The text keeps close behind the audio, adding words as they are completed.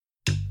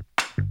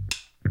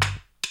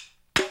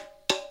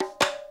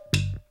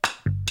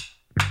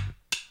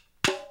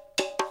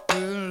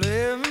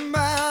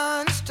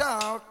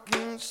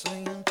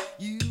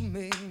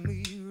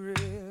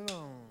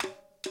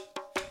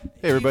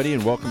everybody,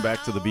 and welcome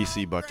back to the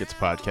BC Buckets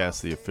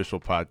podcast, the official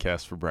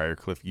podcast for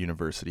Briarcliff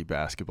University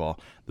basketball.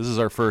 This is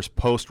our first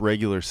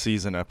post-regular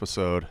season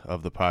episode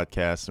of the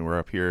podcast, and we're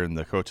up here in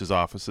the coach's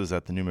offices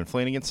at the Newman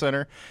Flanagan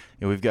Center.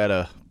 And we've got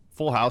a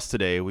full house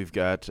today. We've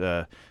got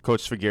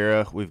Coach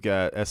Figuera, we've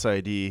got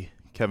SID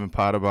Kevin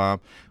Potabom,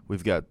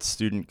 we've got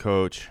student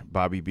coach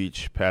Bobby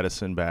Beach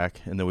Pattison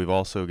back, and then we've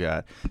also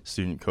got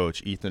student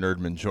coach Ethan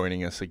Erdman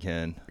joining us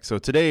again. So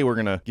today we're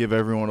going to give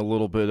everyone a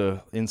little bit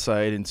of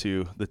insight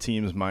into the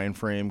team's mind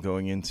frame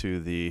going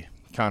into the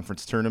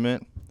conference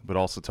tournament, but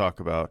also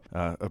talk about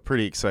a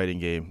pretty exciting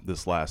game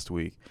this last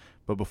week.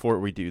 But before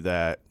we do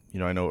that,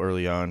 I know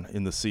early on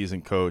in the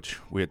season, Coach,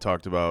 we had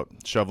talked about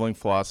shoveling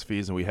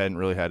philosophies, and we hadn't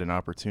really had an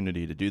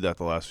opportunity to do that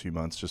the last few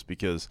months just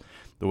because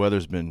the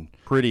weather's been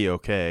pretty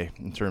okay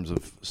in terms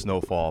of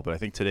snowfall. But I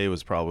think today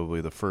was probably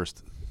the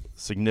first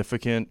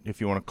significant, if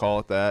you want to call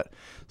it that,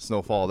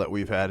 snowfall that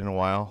we've had in a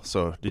while.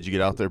 So did you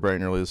get out there bright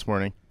and early this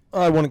morning?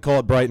 I wouldn't call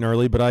it bright and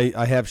early, but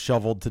I have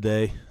shoveled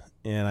today,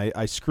 and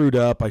I screwed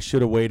up. I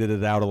should have waited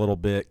it out a little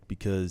bit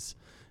because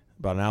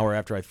about an hour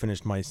after I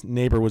finished, my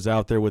neighbor was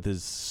out there with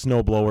his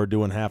snowblower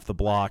doing half the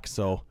block,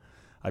 so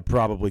I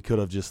probably could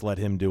have just let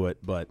him do it.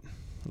 But,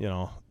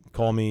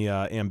 call me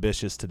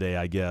ambitious today,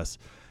 I guess.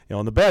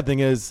 And the bad thing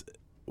is,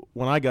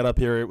 when I got up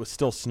here, it was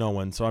still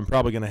snowing, so I'm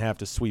probably going to have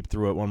to sweep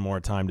through it one more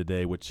time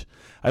today, which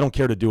I don't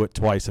care to do it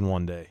twice in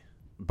one day.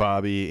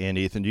 Bobby and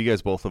Ethan, do you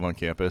guys both live on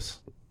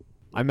campus?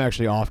 I'm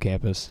actually off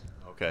campus.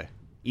 Okay.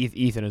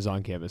 Ethan is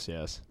on campus,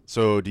 yes.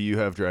 So do you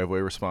have driveway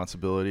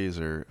responsibilities,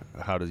 or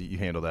how do you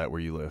handle that where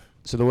you live?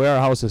 So the way our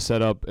house is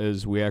set up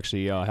is we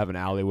actually have an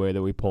alleyway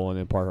that we pull in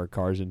and park our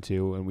cars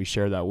into, and we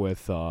share that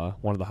with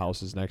one of the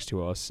houses next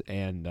to us.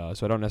 And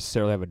so I don't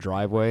necessarily have a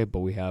driveway, but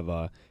we have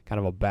kind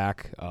of a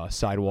back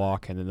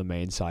sidewalk and then the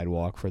main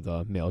sidewalk for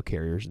the mail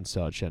carriers and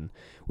such. And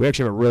we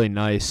actually have a really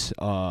nice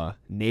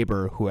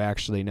neighbor who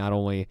actually not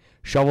only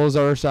shovels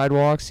our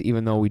sidewalks,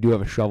 even though we do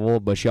have a shovel,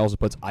 but she also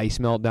puts ice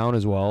melt down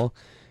as well.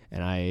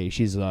 And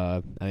she's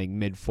I think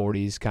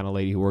mid-40s kind of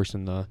lady who works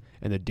in the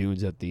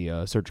dunes at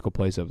the surgical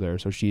place up there.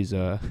 So she's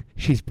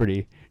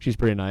pretty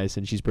nice,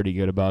 and she's pretty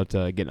good about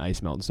getting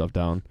ice melt and stuff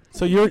down.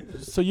 So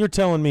you're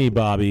telling me,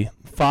 Bobby,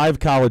 5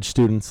 college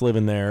students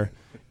living there,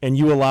 and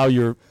you allow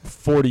your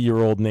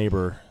 40-year-old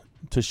neighbor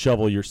to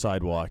shovel your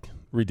sidewalk?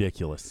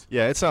 Ridiculous.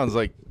 Yeah,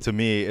 to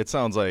me it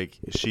sounds like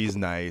she's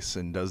nice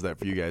and does that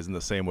for you guys in the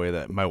same way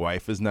that my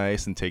wife is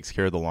nice and takes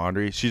care of the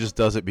laundry. She just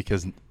does it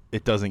because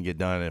it doesn't get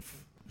done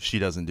if she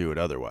doesn't do it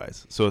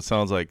otherwise. So it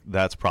sounds like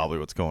that's probably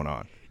what's going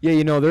on.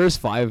 Yeah, there's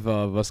 5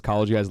 of us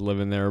college guys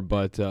living there,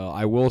 but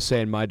I will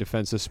say in my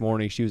defense this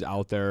morning, she was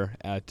out there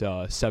at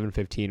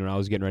 7:15 when I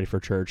was getting ready for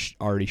church,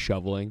 already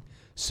shoveling.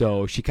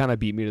 So she kind of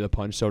beat me to the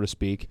punch, so to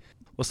speak.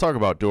 Let's talk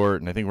about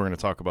Dordt, and I think we're going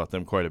to talk about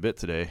them quite a bit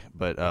today.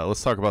 But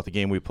let's talk about the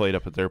game we played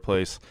up at their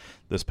place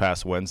this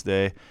past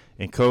Wednesday.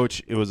 And,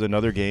 Coach, it was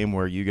another game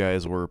where you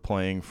guys were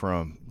playing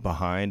from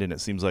behind, and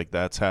it seems like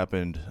that's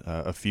happened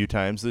a few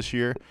times this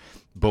year.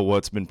 But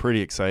what's been pretty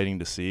exciting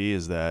to see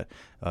is that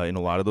in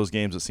a lot of those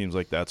games, it seems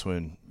like that's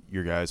when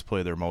your guys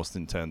play their most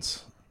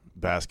intense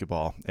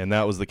basketball. And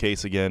that was the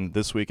case again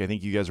this week. I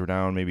think you guys were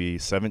down maybe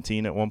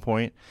 17 at one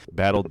point,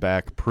 battled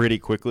back pretty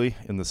quickly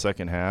in the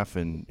second half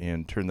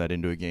and turned that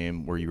into a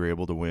game where you were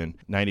able to win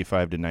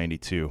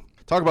 95-92.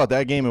 Talk about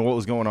that game and what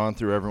was going on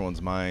through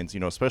everyone's minds,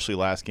 especially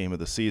last game of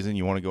the season.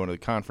 You want to go into the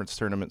conference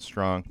tournament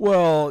strong.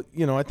 Well,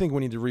 I think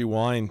we need to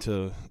rewind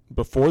to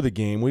before the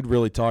game. We'd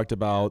really talked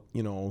about,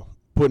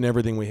 putting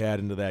everything we had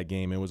into that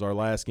game. It was our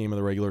last game of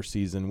the regular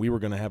season. We were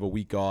going to have a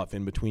week off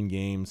in between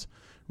games,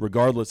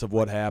 regardless of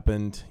what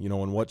happened,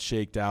 and what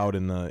shaked out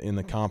in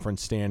the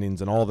conference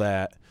standings and all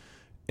that.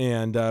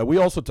 And we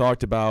also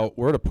talked about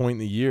we're at a point in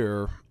the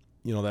year,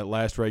 that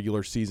last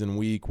regular season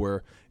week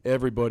where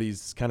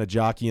everybody's kind of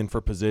jockeying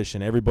for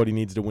position. Everybody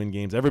needs to win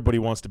games. Everybody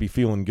wants to be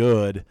feeling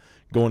good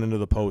going into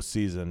the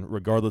postseason,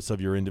 regardless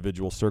of your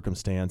individual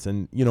circumstance.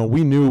 And,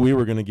 we knew we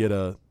were going to get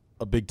a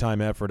big-time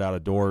effort out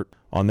of Dordt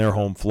on their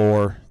home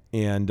floor.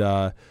 And,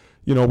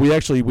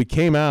 we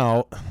came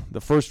out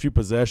the first few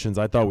possessions.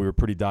 I thought we were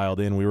pretty dialed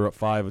in. We were up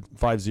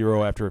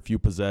 5-0 after a few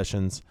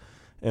possessions,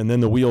 and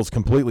then the wheels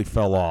completely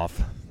fell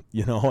off,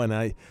 and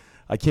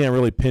I can't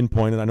really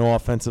pinpoint it. I know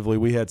offensively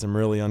we had some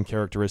really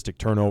uncharacteristic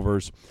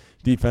turnovers.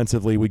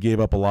 Defensively, we gave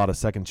up a lot of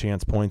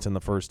second-chance points in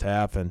the first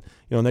half. And,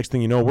 next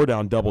thing you know, we're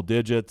down double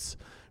digits.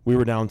 We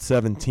were down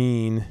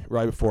 17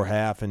 right before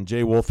half, and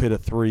Jay Wolf hit a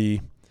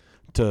 3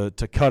 to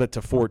cut it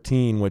to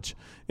 14, which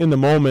in the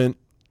moment,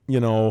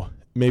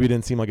 maybe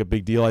didn't seem like a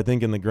big deal. I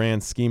think in the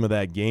grand scheme of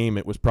that game,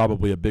 it was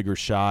probably a bigger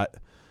shot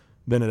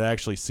than it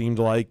actually seemed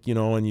like,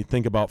 and you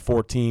think about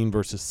 14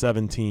 versus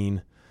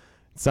 17,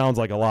 it sounds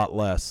like a lot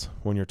less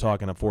when you're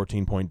talking a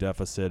 14-point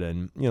deficit.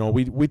 And,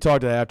 we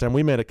talked at halftime.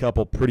 We made a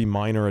couple pretty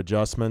minor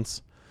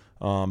adjustments,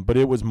 but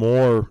it was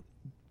more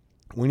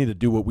we need to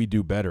do what we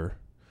do better,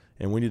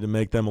 and we need to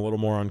make them a little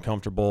more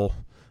uncomfortable.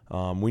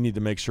 We need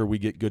to make sure we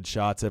get good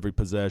shots every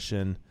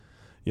possession.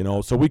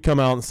 So we come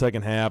out in the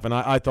second half, and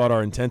I thought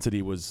our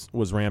intensity was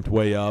ramped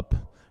way up.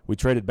 we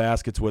traded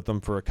baskets with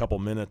them for a couple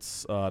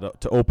minutes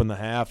to open the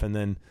half, and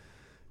then,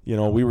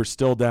 we were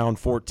still down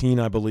 14,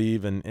 I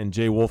believe, and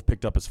Jay Wolf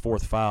picked up his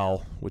fourth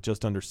foul with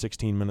just under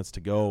 16 minutes to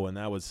go, and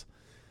that was,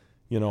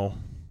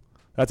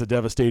 that's a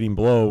devastating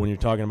blow when you're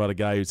talking about a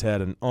guy who's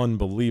had an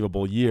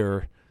unbelievable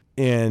year.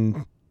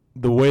 And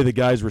the way the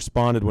guys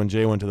responded when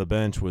Jay went to the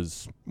bench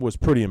was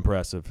pretty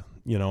impressive.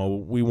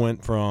 We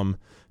went from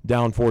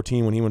down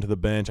 14 when he went to the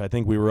bench. I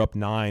think we were up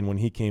 9 when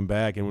he came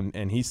back,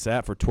 and he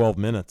sat for 12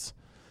 minutes,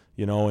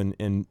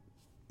 and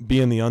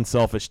being the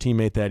unselfish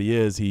teammate that he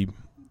is, he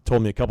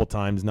told me a couple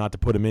times not to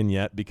put him in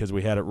yet because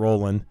we had it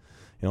rolling,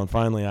 and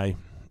finally I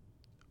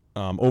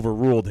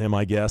overruled him,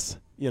 I guess,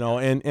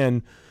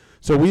 and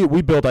so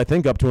we built, I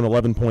think, up to an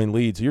 11-point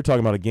lead. So you're talking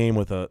about a game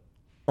with a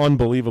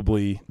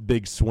unbelievably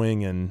big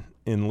swing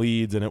in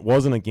leads, and it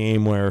wasn't a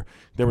game where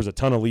there was a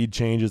ton of lead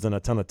changes and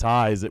a ton of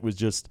ties. It was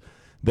just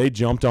they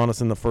jumped on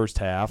us in the first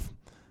half.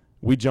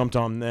 We jumped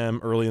on them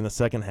early in the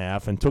second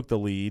half and took the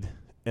lead.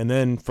 And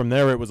then from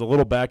there it was a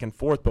little back and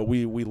forth, but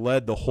we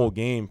led the whole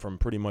game from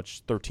pretty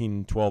much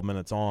 13, 12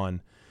 minutes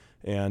on.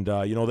 And,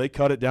 they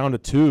cut it down to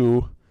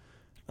 2,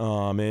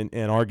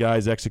 and our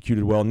guys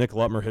executed well. Nick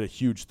Lutmer hit a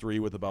huge 3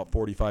 with about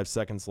 45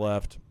 seconds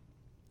left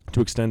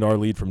to extend our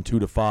lead from 2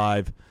 to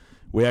 5.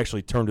 We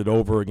actually turned it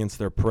over against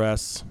their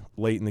press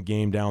late in the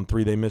game, down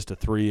 3. They missed a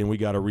 3, and we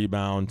got a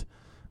rebound.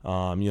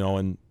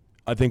 And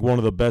I think one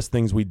of the best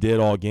things we did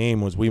all game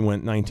was we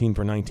went 19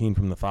 for 19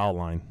 from the foul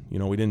line.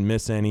 We didn't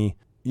miss any.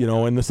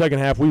 In the second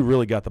half, we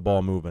really got the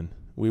ball moving.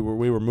 We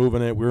were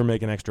moving it. We were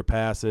making extra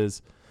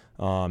passes.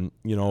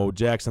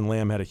 Jackson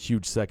Lamb had a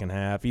huge second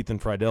half. Ethan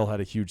Friedel had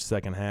a huge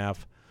second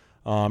half.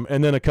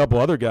 And then a couple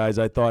other guys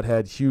I thought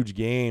had huge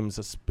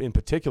games, in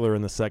particular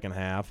in the second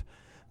half,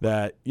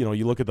 that,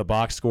 you look at the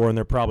box score and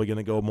they're probably going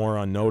to go more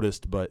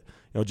unnoticed. But,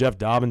 Jeff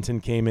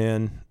Dobbinton came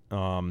in.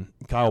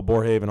 Kyle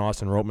Borhave and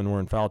Austin Ropeman were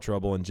in foul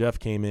trouble, and Jeff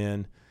came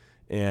in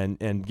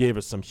and gave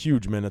us some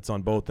huge minutes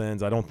on both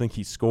ends. I don't think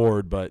he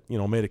scored, but,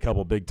 made a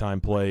couple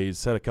big-time plays,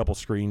 set a couple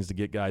screens to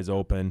get guys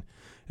open.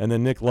 And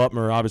then Nick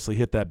Lutmer obviously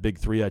hit that big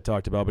 3 I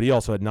talked about, but he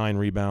also had 9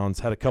 rebounds,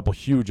 had a couple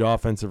huge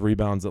offensive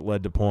rebounds that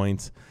led to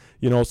points.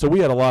 So we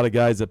had a lot of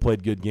guys that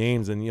played good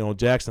games. And,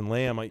 Jackson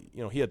Lamb,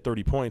 he had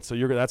 30 points, so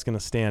that's going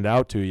to stand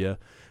out to you.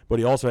 But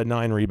he also had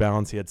 9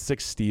 rebounds. He had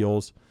 6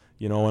 steals,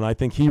 and I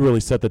think he really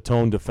set the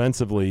tone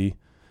defensively,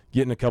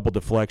 getting a couple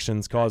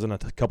deflections, causing a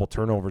couple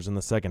turnovers in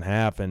the second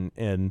half.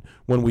 And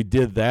when we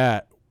did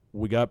that,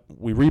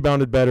 we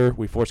rebounded better.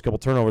 We forced a couple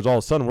turnovers. All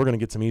of a sudden, we're going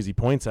to get some easy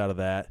points out of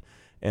that.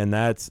 And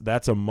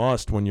that's a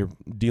must when you're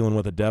dealing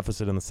with a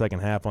deficit in the second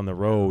half on the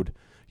road.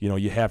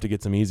 You have to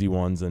get some easy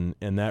ones, and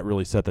that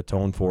really set the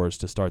tone for us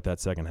to start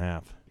that second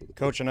half.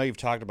 Coach, I know you've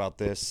talked about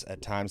this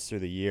at times through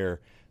the year,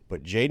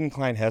 but Jaden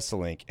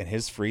Klein-Hesselink and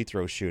his free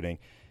throw shooting,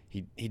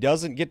 he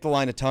doesn't get the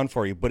line a ton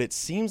for you, but it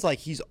seems like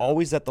he's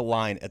always at the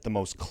line at the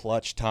most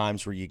clutch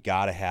times where you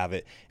got to have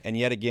it. And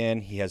yet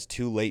again, he has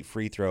 2 late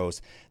free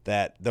throws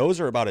that those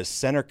are about as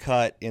center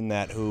cut in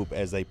that hoop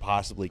as they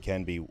possibly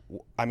can be.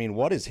 I mean,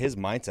 what is his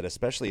mindset,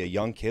 especially a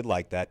young kid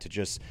like that, to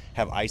just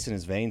have ice in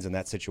his veins in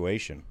that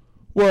situation?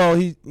 Well,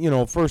 he,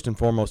 first and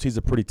foremost, he's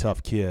a pretty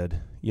tough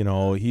kid.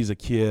 He's a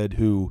kid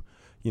who,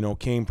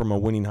 came from a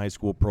winning high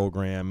school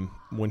program.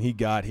 When he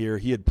got here,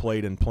 he had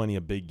played in plenty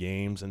of big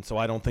games, and so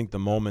I don't think the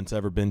moment's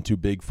ever been too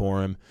big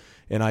for him.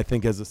 And I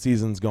think as the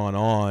season's gone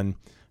on,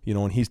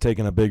 and he's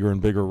taken a bigger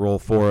and bigger role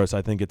for us,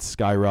 I think it's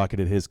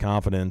skyrocketed his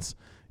confidence.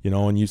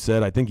 And you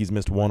said I think he's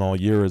missed 1 all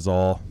year is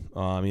all.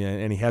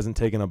 And he hasn't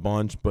taken a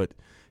bunch, but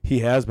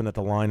he has been at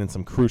the line in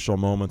some crucial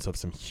moments of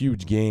some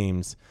huge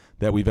games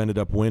that we've ended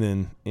up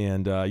winning.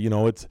 And,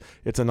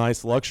 it's a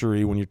nice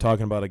luxury when you're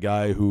talking about a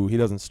guy who he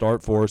doesn't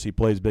start for us. He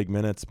plays big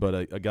minutes,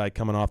 but a guy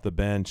coming off the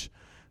bench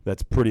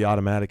that's pretty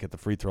automatic at the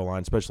free throw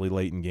line, especially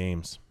late in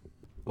games.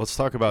 Let's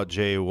talk about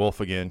Jay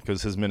Wolf again,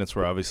 because his minutes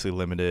were obviously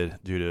limited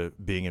due to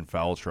being in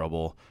foul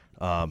trouble.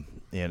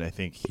 And I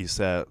think he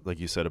sat, like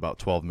you said, about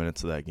 12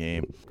 minutes of that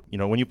game.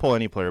 When you pull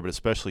any player, but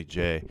especially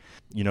Jay,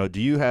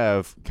 do you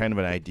have kind of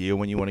an idea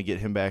when you want to get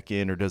him back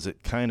in, or does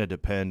it kind of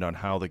depend on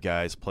how the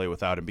guys play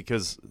without him?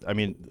 Because,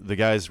 the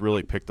guys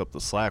really picked up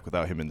the slack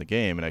without him in the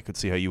game, and I could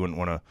see how you wouldn't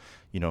want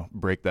to,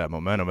 break that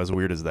momentum, as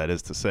weird as that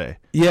is to say.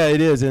 Yeah, it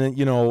is.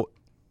 And,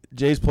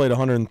 Jay's played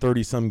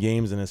 130-some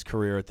games in his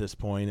career at this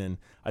point, and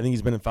I think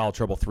he's been in foul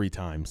trouble 3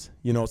 times.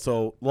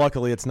 So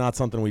luckily it's not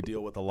something we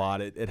deal with a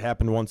lot. It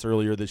happened once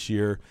earlier this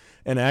year,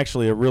 and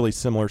actually a really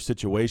similar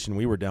situation.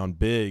 We were down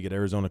big at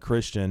Arizona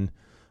Christian,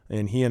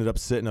 and he ended up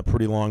sitting a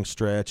pretty long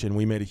stretch, and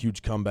we made a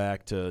huge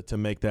comeback to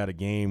make that a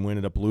game. We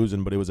ended up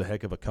losing, but it was a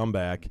heck of a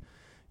comeback.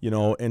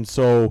 And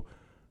so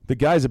the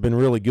guys have been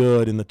really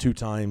good in the 2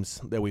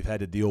 times that we've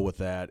had to deal with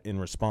that, in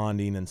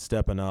responding and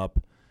stepping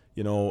up.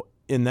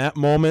 In that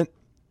moment,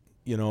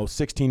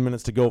 16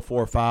 minutes to go,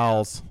 4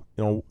 fouls.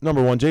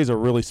 Number one, Jay's a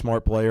really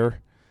smart player,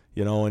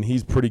 and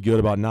he's pretty good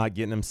about not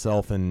getting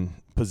himself in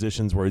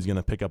positions where he's going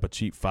to pick up a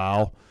cheap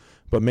foul.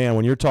 But, man,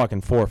 when you're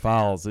talking 4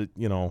 fouls,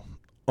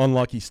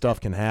 unlucky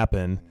stuff can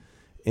happen.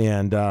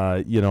 And,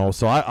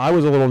 so I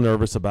was a little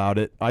nervous about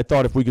it. I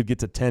thought if we could get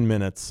to 10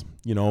 minutes,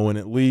 and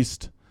at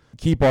least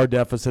keep our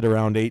deficit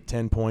around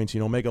 8-10 points,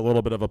 make a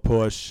little bit of a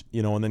push,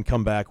 and then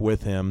come back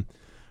with him.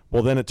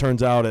 Well, then it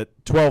turns out at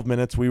 12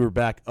 minutes we were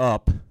back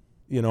up,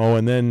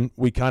 and then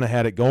we kind of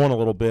had it going a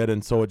little bit,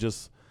 and so it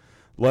just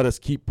let us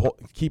keep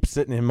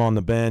sitting him on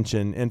the bench.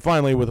 And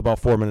finally, with about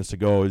 4 minutes to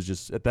go, is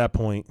just at that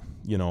point,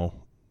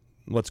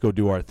 let's go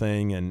do our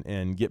thing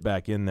and get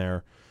back in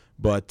there.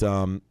 But,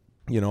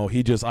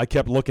 I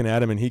kept looking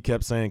at him, and he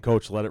kept saying,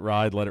 Coach, let it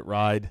ride, let it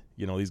ride.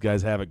 These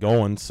guys have it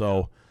going.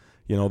 So,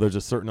 there's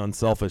a certain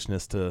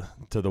unselfishness to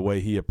the way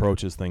he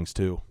approaches things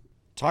too.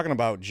 Talking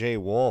about Jay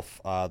Wolf,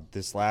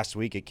 this last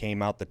week it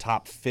came out the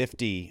top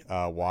 50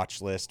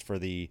 watch list for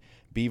the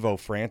Bevo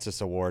Francis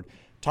Award.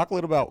 Talk a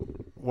little about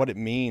what it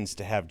means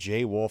to have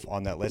Jay Wolf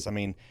on that list. I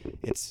mean,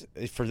 it's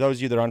for those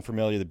of you that are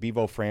unfamiliar, the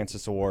Bevo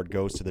Francis Award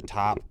goes to the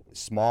top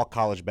small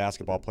college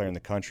basketball player in the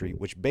country,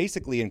 which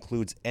basically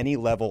includes any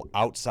level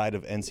outside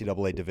of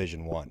NCAA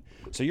Division I.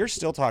 So you're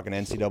still talking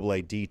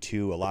NCAA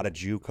D2, a lot of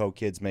JUCO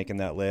kids making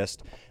that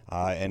list,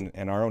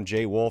 and our own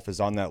Jay Wolf is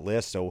on that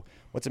list. So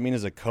what's it mean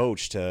as a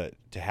coach to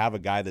have a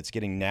guy that's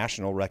getting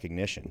national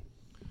recognition?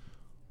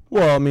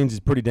 Well, it means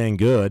he's pretty dang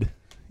good,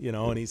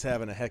 and he's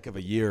having a heck of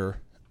a year.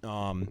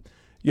 And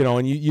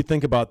you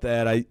think about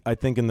that. I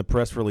think in the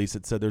press release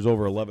it said there's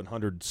over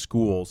 1,100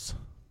 schools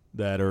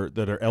that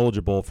are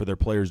eligible for their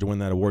players to win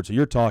that award. So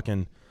you're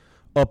talking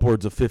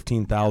upwards of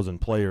 15,000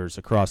 players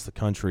across the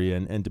country,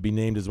 and to be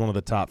named as one of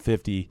the top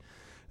 50,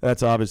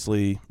 that's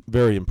obviously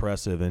very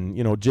impressive.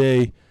 And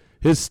Jay,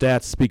 his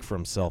stats speak for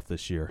himself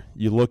this year.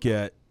 You look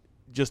at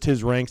just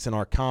his ranks in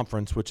our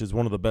conference, which is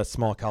one of the best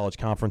small college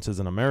conferences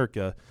in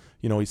America.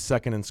 He's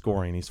second in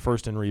scoring. He's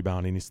first in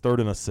rebounding. He's third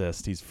in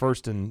assists. He's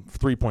first in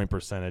three-point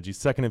percentage. He's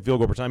second in field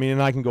goal percentage. I mean,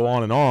 and I can go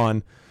on and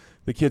on.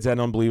 The kid's had an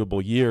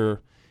unbelievable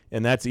year,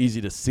 and that's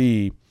easy to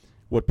see.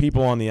 What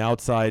people on the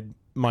outside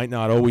might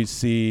not always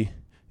see,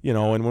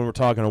 and when we're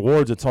talking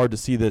awards, it's hard to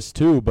see this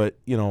too, but,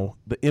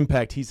 the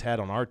impact he's had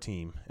on our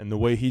team and the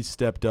way he's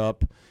stepped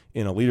up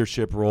in a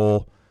leadership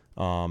role,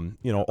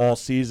 all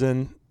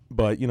season.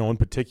 But, in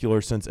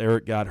particular, since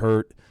Eric got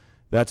hurt,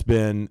 that's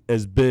been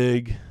as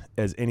big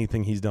as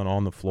anything he's done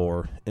on the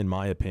floor, in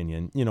my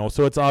opinion.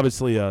 So it's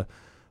obviously a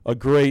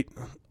great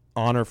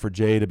honor for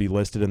Jay to be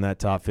listed in that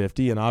top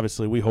 50, and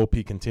obviously we hope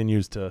he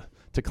continues to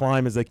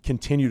climb as they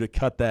continue to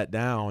cut that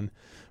down.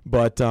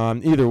 But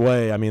either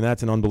way, I mean,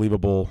 that's an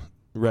unbelievable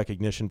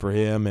recognition for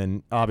him,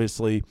 and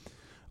obviously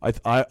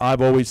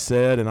I've always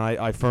said, and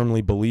I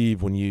firmly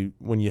believe, when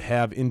you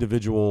have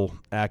individual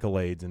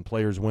accolades and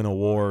players win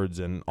awards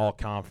and all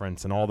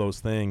conference and all those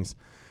things,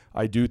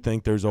 I do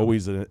think there's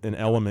always an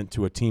element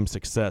to a team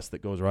success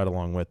that goes right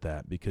along with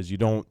that, because you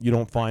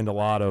don't find a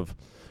lot of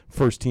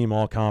first team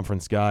all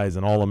conference guys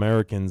and all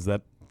Americans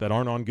that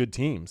aren't on good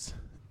teams,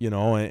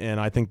 and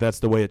I think that's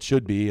the way it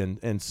should be,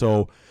 and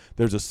so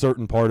there's a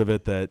certain part of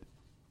it that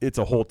it's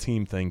a whole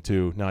team thing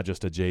too, not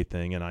just a Jay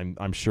thing, and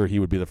I'm sure he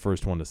would be the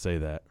first one to say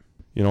that.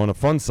 In a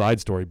fun side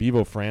story,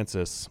 Bevo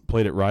Francis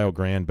played at Rio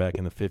Grande back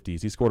in the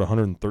 50s. He scored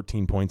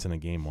 113 points in a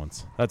game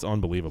once. That's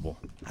unbelievable.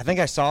 I think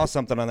I saw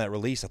something on that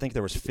release. I think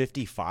there was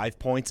 55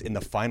 points in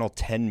the final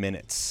 10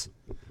 minutes.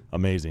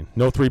 Amazing.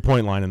 No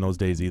three-point line in those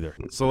days either.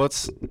 So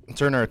let's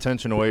turn our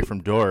attention away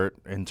from Dordt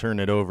and turn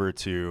it over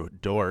to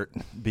Dordt,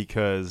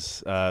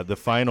 because the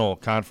final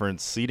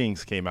conference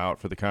seedings came out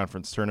for the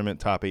conference tournament.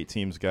 Top 8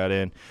 teams got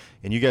in,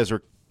 and you guys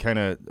were kind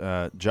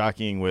of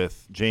jockeying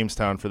with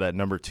Jamestown for that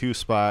number 2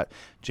 spot.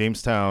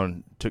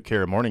 Jamestown took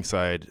care of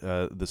Morningside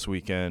this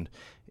weekend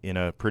in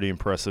a pretty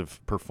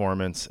impressive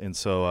performance, and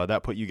so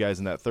that put you guys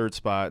in that 3rd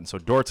spot. And so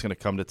Dort's going to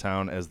come to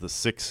town as the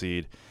 6th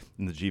seed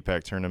in the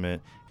GPAC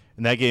tournament.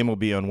 And that game will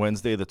be on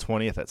Wednesday the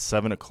 20th at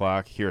 7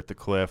 o'clock here at the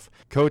Cliff.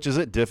 Coach, is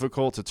it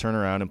difficult to turn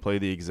around and play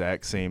the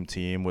exact same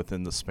team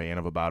within the span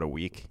of about a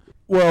week?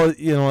 Well,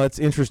 that's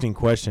an interesting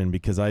question,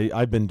 because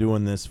I've been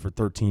doing this for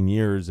 13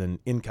 years and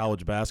in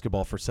college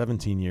basketball for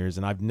 17 years,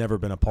 and I've never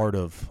been a part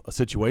of a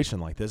situation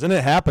like this. And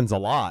it happens a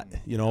lot.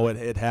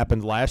 It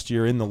happened last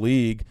year in the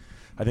league.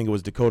 I think it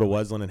was Dakota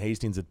Wesleyan and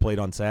Hastings that played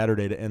on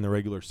Saturday to end the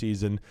regular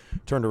season,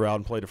 turned around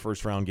and played a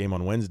first-round game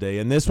on Wednesday.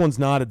 And this one's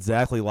not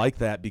exactly like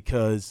that,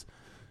 because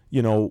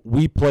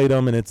we played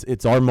them, and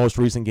it's our most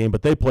recent game,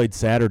 but they played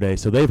Saturday,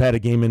 so they've had a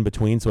game in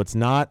between, so it's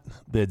not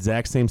the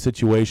exact same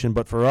situation.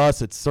 But for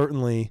us, it's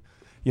certainly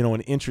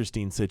an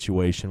interesting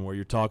situation where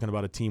you're talking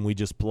about a team we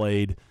just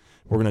played.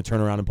 We're going to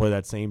turn around and play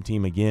that same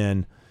team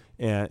again.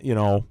 And,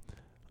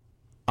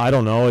 I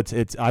don't know.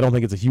 I don't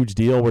think it's a huge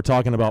deal. We're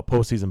talking about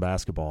postseason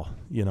basketball,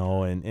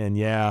 and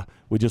yeah,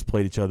 we just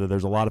played each other.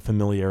 There's a lot of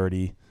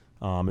familiarity.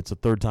 It's the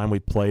 3rd time we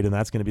played, and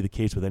that's going to be the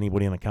case with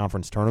anybody in a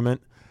conference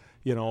tournament,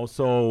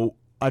 so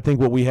I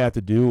think what we have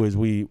to do is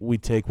we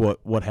take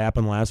what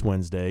happened last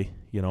Wednesday,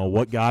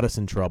 what got us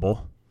in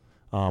trouble,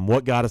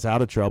 what got us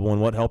out of trouble,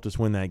 and what helped us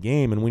win that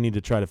game, and we need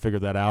to try to figure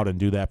that out and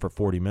do that for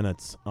 40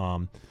 minutes.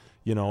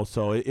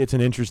 So it's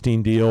an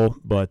interesting deal,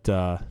 but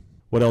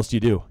what else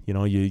do?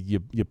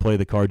 You play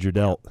the cards you're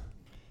dealt.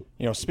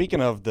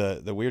 Speaking of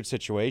the weird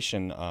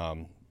situation,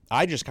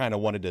 I just kind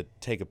of wanted to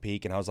take a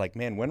peek, and I was like,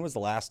 man, when was the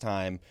last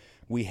time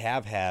we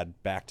have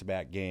had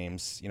back-to-back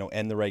games,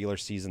 end the regular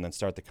season, then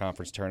start the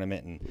conference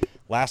tournament? And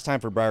last time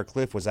for Briar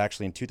Cliff was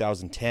actually in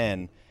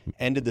 2010,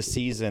 ended the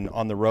season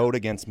on the road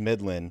against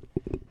Midland,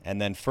 and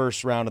then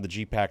first round of the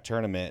GPAC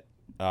tournament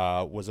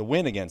was a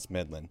win against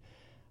Midland.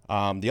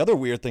 The other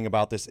weird thing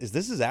about this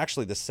is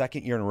actually the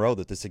second year in a row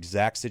that this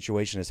exact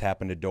situation has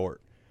happened to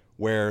Dordt,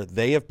 where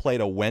they have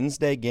played a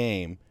Wednesday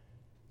game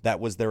that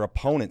was their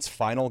opponent's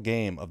final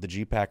game of the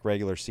GPAC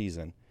regular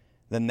season.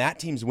 Then that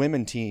team's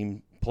women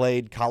team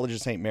played College of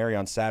St. Mary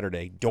on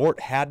Saturday. Dordt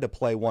had to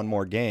play one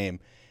more game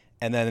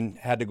and then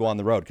had to go on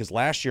the road because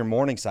last year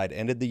Morningside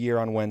ended the year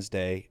on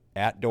Wednesday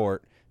at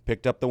Dordt,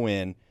 picked up the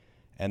win,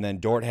 and then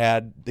Dordt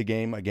had the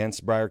game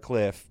against Briar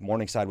Cliff.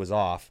 Morningside was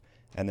off,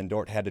 and then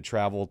Dordt had to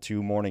travel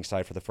to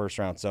Morningside for the first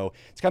round. So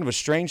it's kind of a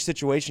strange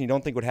situation you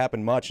don't think would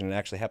happen much, and it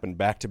actually happened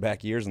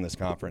back-to-back years in this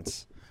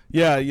conference.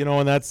 Yeah,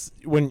 and that's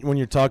when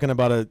you're talking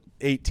about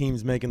 8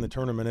 teams making the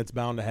tournament, it's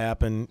bound to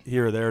happen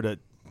here or there to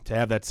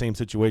have that same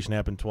situation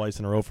happen twice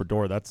in a row for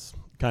Dordt. That's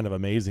kind of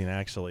amazing,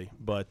 actually.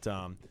 But,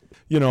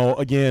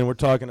 again, we're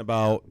talking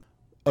about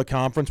a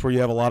conference where you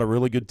have a lot of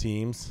really good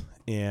teams,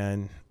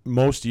 and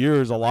most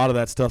years a lot of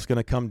that stuff's going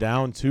to come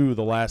down to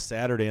the last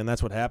Saturday, and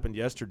that's what happened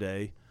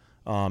yesterday.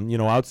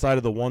 Outside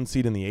of the 1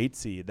 seed and the 8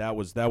 seed, that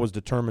was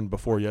determined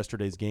before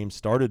yesterday's game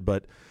started,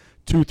 but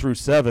 2 through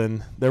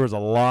 7, there was a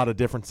lot of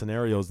different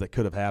scenarios that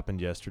could have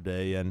happened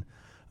yesterday. And,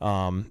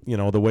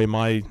 the way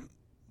my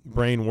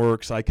brain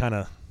works, I kind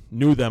of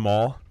knew them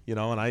all,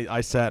 and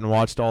I sat and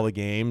watched all the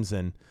games.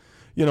 And,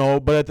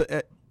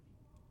 but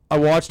I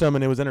watched them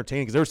and it was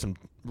entertaining because there were some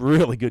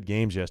really good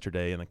games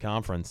yesterday in the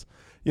conference,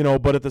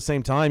 but at the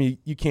same time,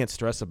 you can't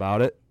stress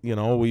about it.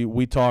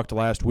 We talked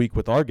last week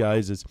with our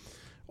guys is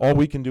all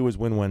we can do is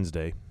win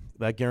Wednesday.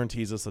 That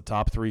guarantees us a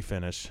top 3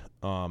 finish.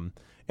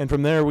 And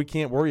from there, we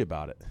can't worry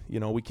about it.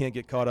 We can't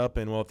get caught up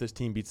in, if this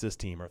team beats this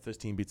team or if this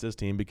team beats this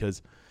team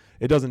because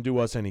it doesn't do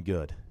us any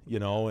good,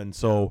 And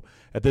so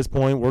at this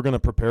point, we're going to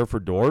prepare for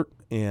Dordt.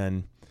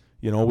 And,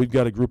 we've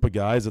got a group of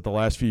guys that the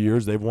last few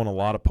years, they've won a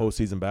lot of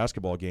postseason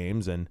basketball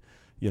games. And,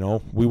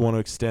 we want to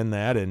extend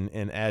that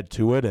and add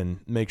to it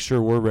and make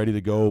sure we're ready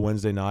to go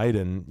Wednesday night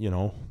and,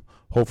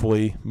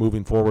 hopefully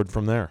moving forward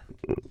from there.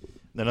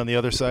 Then on the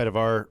other side of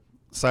our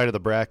side of the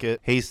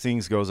bracket,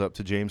 Hastings goes up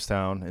to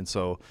Jamestown. And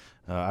so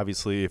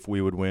obviously, if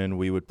we would win,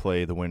 we would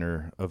play the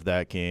winner of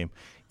that game.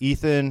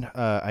 Ethan,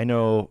 I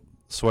know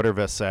Sweater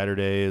Vest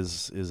Saturday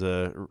is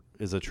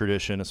a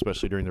tradition,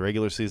 especially during the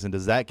regular season.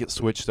 Does that get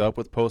switched up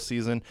with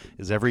postseason?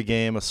 Is every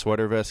game a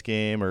Sweater Vest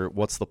game, or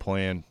what's the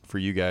plan for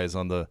you guys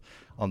on the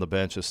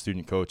bench as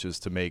student coaches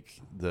to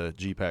make the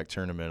GPAC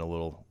tournament a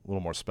little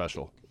more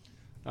special?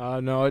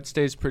 No, it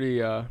stays pretty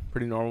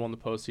normal in the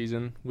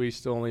postseason. We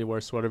still only wear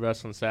sweater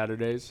vests on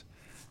Saturdays.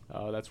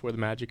 That's where the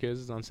magic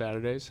is on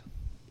Saturdays.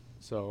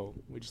 So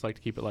we just like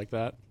to keep it like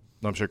that.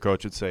 I'm sure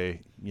Coach would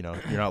say, you're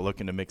not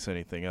looking to mix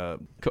anything up.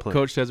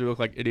 Coach says we look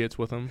like idiots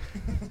with him.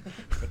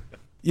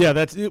 Yeah,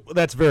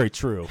 that's very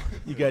true.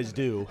 You guys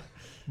do.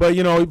 But,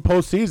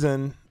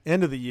 postseason,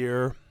 end of the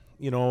year,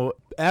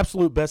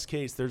 absolute best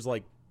case, there's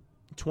like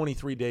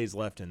 23 days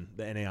left in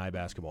the NAI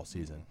basketball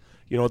season.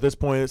 At this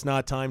point, it's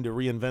not time to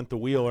reinvent the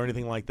wheel or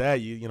anything like that.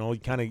 You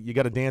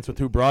got to dance with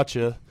who brought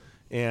you.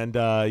 And,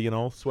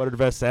 Sweater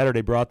Vest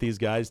Saturday brought these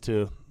guys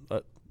to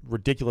a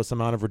ridiculous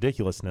amount of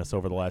ridiculousness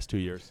over the last 2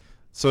 years.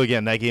 So,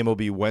 again, that game will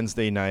be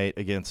Wednesday night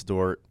against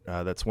Dordt.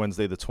 That's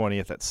Wednesday the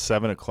 20th at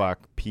 7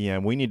 o'clock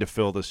p.m. We need to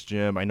fill this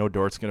gym. I know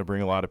Dort's going to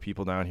bring a lot of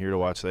people down here to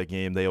watch that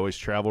game. They always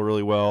travel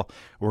really well.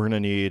 We're going to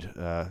need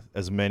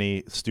as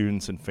many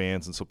students and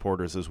fans and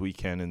supporters as we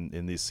can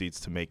in these seats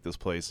to make this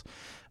place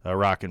a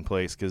rocking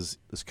place because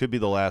this could be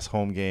the last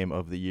home game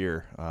of the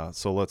year.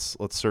 So let's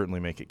certainly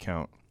make it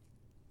count.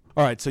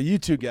 All right, so you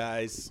two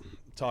guys,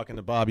 talking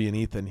to Bobby and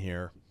Ethan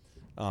here,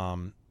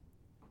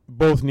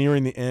 both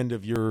nearing the end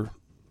of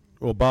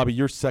Bobby,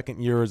 your second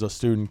year as a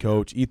student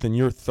coach. Ethan,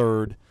 your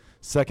third,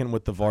 second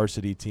with the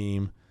varsity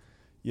team.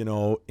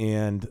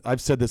 And I've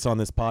said this on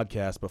this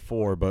podcast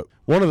before, but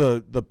one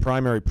of the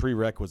primary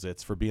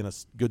prerequisites for being a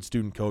good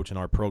student coach in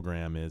our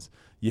program is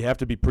you have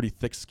to be pretty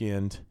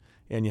thick-skinned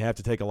and you have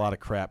to take a lot of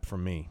crap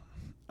from me.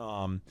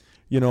 But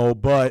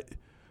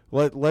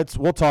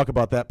we'll talk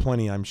about that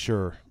plenty, I'm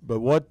sure. But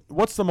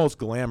what's the most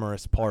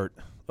glamorous part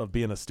of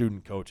being a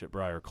student coach at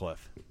Briar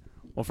Cliff?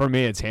 Well, for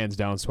me, it's hands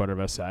down Sweater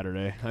Vest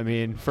Saturday. I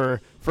mean, for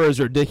as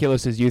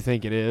ridiculous as you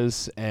think it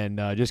is, and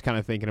just kind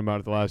of thinking about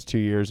it the last 2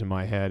 years in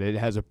my head, it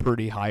has a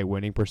pretty high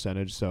winning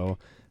percentage. So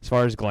as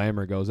far as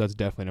glamour goes, that's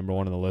definitely number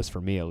one on the list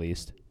for me, at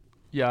least.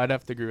 Yeah, I'd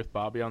have to agree with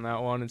Bobby on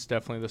that one. It's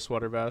definitely the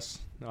sweater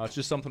vest. It's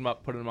just something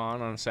about putting them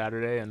on a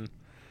Saturday and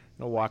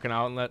walking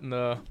out and letting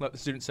the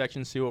student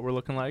section see what we're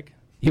looking like.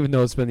 Even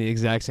though it's been the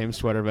exact same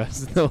sweater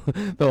vest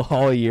the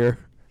whole year.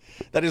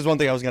 That is one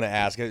thing I was going to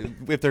ask.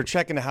 If they're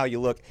checking how you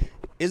look,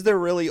 is there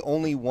really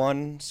only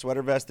one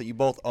sweater vest that you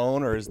both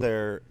own, or is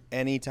there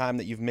any time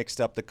that you've mixed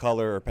up the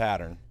color or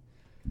pattern?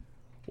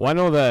 Well, I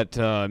know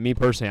that me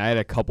personally, I had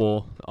a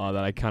couple that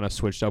I kind of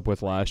switched up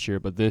with last year,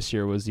 but this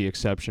year was the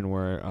exception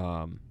where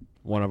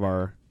one of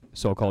our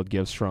so-called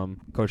gifts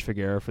from Coach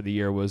Figueroa for the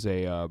year was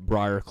a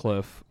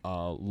Briarcliff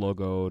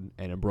logoed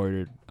and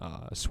embroidered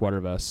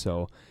sweater vest.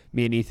 So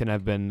me and Ethan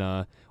have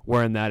been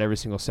wearing that every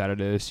single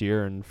Saturday this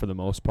year, and for the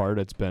most part,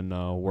 it's been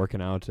working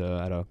out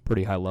at a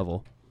pretty high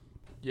level.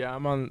 Yeah,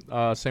 I'm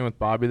on same with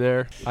Bobby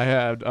there. I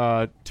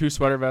had 2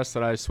 sweater vests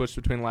that I switched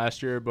between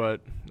last year, but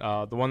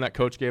the one that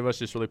Coach gave us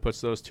just really puts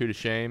those 2 to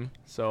shame.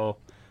 So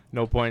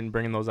no point in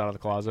bringing those out of the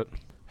closet.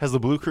 Has the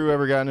Blue Crew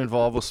ever gotten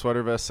involved with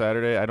Sweater Vest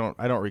Saturday? I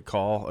don't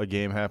recall a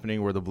game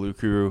happening where the Blue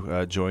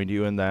Crew joined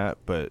you in that.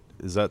 But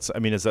is that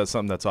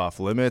something that's off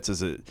limits?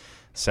 Is it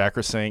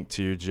sacrosanct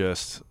to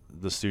just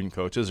the student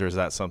coaches, or is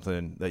that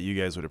something that you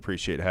guys would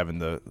appreciate having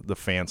the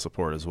fan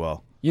support as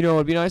well? You know,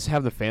 it'd be nice to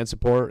have the fan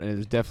support, and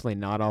it's definitely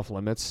not off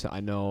limits. I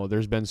know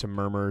there's been some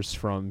murmurs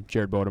from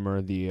Jared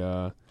Bodemer,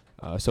 the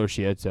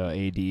associate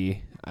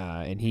AD,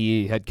 and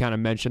he had kind of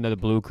mentioned that the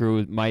Blue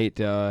Crew might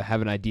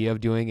have an idea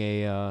of doing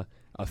a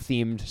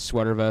themed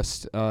sweater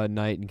vest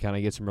night and kind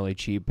of get some really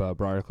cheap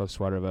Briarcliff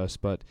sweater vests.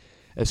 But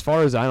as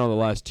far as I know, the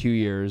last 2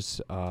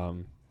 years,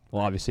 well,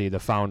 obviously the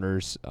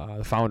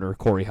founder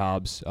Corey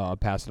Hobbs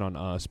passed it on to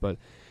us, but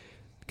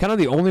kind of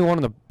the only one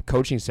on the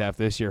coaching staff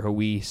this year who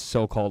we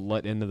so-called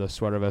let into the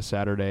Sweater Vest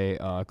Saturday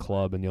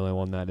club, and the only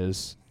one that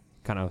is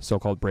kind of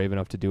so-called brave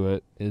enough to do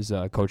it is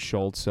Coach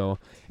Schultz. So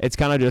it's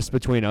kind of just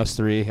between us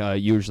 3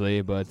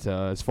 usually, but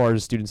as far as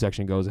the student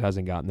section goes, it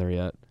hasn't gotten there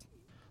yet.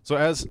 So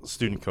as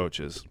student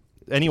coaches,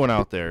 anyone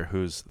out there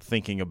who's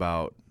thinking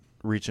about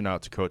reaching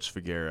out to Coach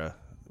Figueroa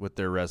with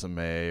their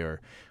resume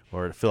or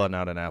filling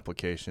out an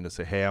application to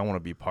say, hey, I want to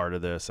be part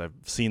of this. I've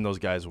seen those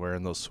guys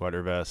wearing those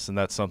sweater vests, and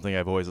that's something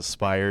I've always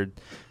aspired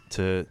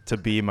to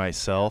be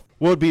myself.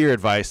 What would be your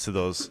advice to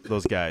those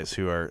guys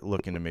who are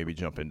looking to maybe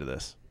jump into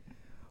this?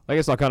 I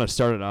guess I'll kind of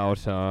start it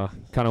out,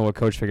 kind of what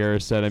Coach Figueroa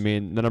said. I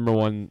mean, the number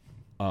one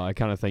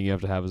kind of thing you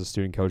have to have as a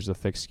student coach is a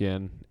thick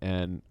skin.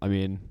 And, I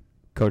mean,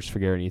 Coach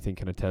Figueroa and Ethan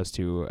can attest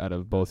to, out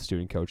of both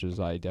student coaches,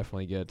 I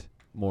definitely get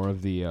more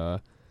of the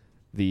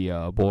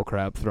bull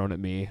crap thrown at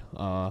me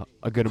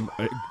a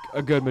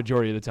good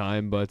majority of the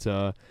time. But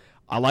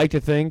I like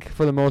to think,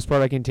 for the most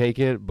part, I can take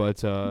it.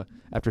 But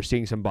after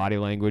seeing some body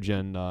language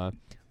and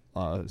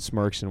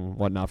smirks and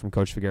whatnot from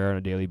Coach Figueroa on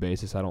a daily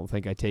basis, I don't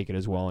think I take it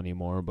as well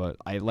anymore. But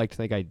I like to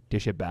think I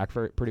dish it back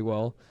for it pretty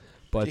well.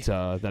 But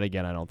then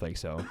again, I don't think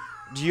so.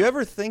 Do you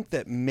ever think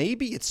that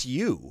maybe it's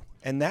you,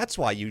 and that's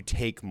why you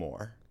take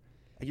more?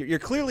 You're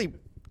clearly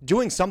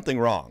doing something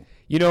wrong.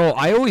 You know,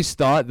 I always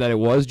thought that it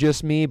was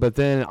just me, but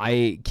then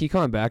I keep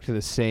coming back to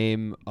the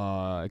same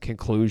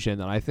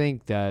conclusion. And I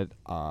think that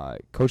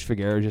Coach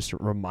Figueroa just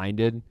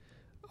reminded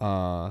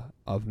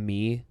of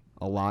me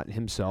a lot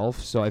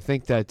himself. So I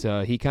think that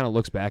he kind of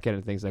looks back at it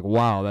and thinks like,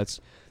 wow, that's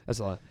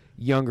a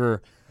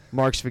younger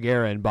Marks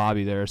Figueroa and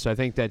Bobby there. So I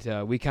think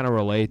that we kind of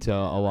relate a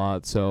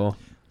lot. So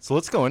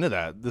let's go into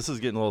that. This is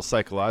getting a little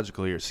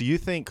psychological here. So you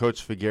think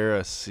Coach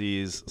Figueroa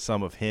sees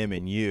some of him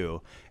in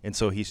you, and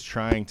so he's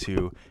trying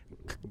to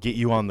get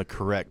you on the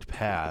correct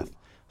path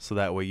so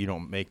that way you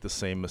don't make the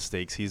same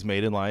mistakes he's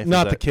made in life?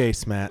 Not the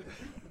case, Matt.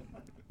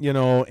 You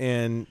know,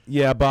 and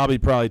yeah, Bobby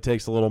probably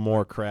takes a little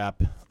more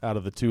crap out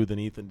of the 2 than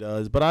Ethan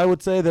does, but I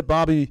would say that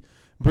Bobby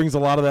brings a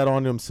lot of that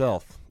onto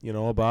himself. You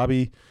know,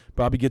 Bobby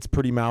gets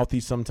pretty mouthy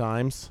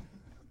sometimes.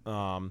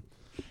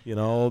 You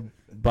know,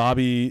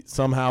 Bobby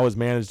somehow has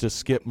managed to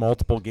skip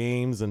multiple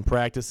games and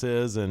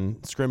practices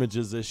and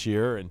scrimmages this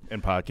year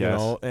and podcasts. You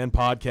know, and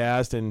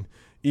podcast. And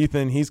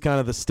Ethan, he's kind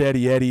of the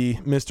steady Eddie,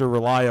 Mr.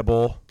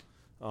 Reliable.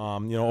 You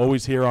know,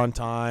 always here on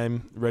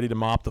time, ready to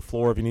mop the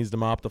floor if he needs to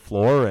mop the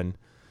floor, and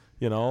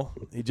you know,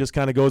 he just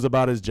kind of goes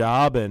about his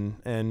job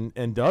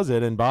and does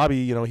it. And Bobby,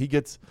 you know, he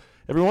gets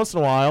every once in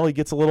a while he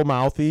gets a little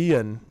mouthy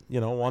and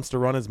you know wants to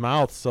run his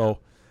mouth. So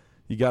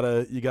you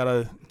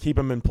gotta keep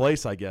him in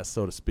place, I guess,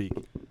 so to speak.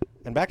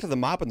 And back to the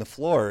mopping the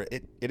floor,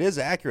 it is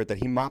accurate that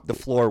he mopped the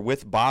floor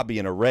with Bobby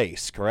in a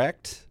race,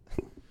 correct?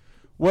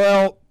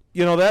 Well,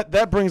 you know,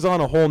 that brings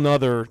on a whole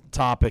nother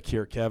topic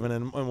here, Kevin,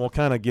 and we'll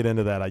kind of get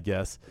into that, I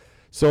guess.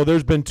 So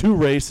there's been 2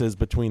 races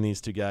between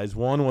these 2 guys.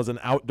 One was an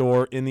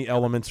outdoor in the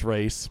elements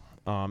race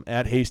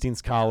at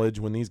Hastings College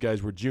when these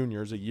guys were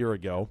juniors a year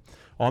ago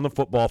on the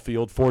football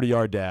field,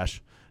 40-yard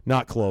dash.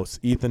 Not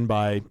close. Ethan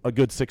by a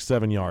good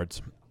 6-7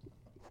 yards.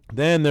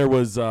 Then there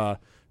was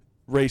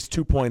race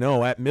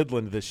 2.0 at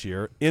Midland this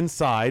year,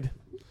 inside,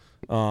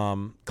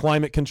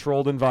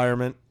 climate-controlled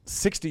environment,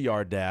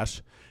 60-yard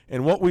dash.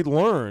 And what we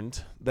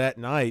learned that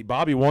night,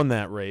 Bobby won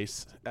that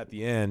race at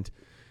the end.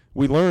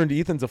 We learned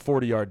Ethan's a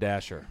 40-yard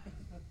dasher.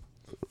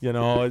 You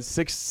know,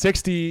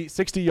 60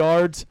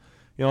 yards,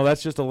 you know,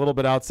 that's just a little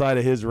bit outside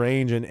of his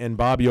range, and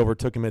Bobby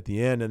overtook him at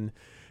the end. And,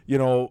 you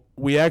know,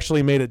 we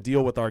actually made a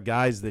deal with our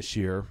guys this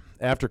year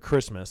after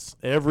Christmas.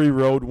 Every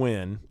road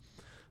win,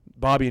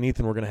 Bobby and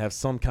Ethan were going to have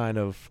some kind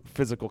of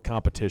physical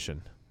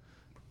competition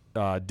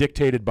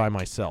dictated by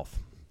myself.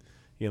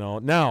 You know,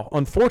 now,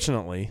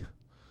 unfortunately,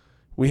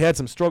 we had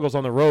some struggles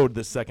on the road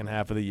this second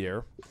half of the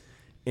year,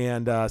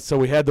 And so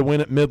we had the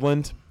win at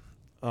Midland,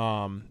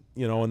 and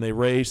they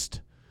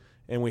raced.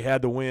 And we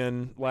had the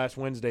win last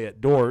Wednesday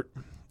at Dort,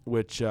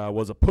 which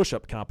was a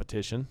push-up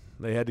competition.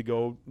 They had to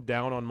go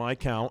down on my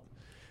count,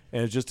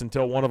 and it's just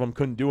until one of them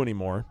couldn't do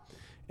anymore.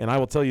 And I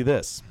will tell you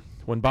this.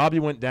 When Bobby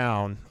went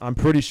down, I'm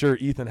pretty sure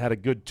Ethan had a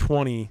good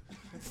 20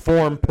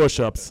 form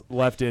push-ups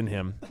left in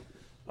him.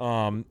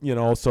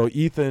 So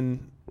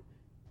Ethan,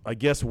 I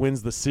guess,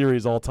 wins the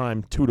series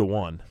all-time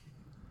 2-1.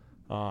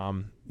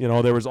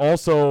 There was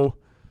also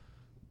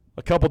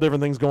a couple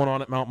different things going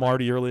on at Mount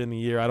Marty early in the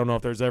year. I don't know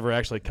if there's ever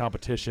actually a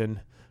competition,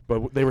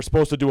 but they were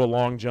supposed to do a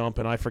long jump,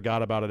 and I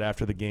forgot about it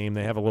after the game.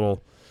 They have a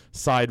little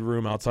side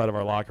room outside of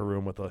our locker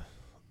room with a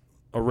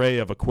array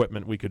of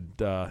equipment we could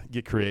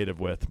get creative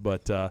with.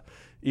 But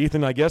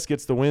Ethan, I guess,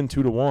 gets the win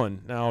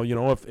 2-1. Now,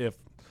 if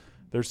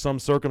there's some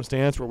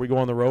circumstance where we go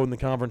on the road in the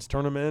conference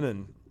tournament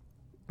and,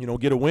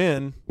 get a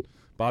win,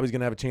 Bobby's going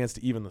to have a chance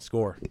to even the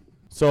score.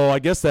 So I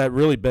guess that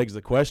really begs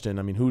the question.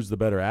 I mean, who's the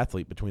better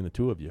athlete between the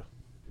two of you?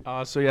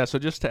 So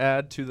just to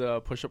add to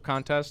the push-up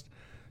contest,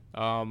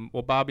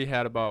 Bobby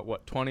had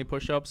about 20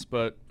 push-ups,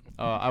 but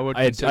I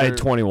had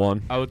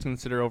 21. I would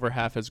consider over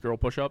half his girl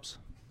push-ups.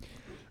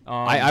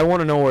 I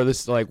want to know where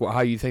this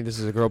how you think this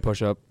is a girl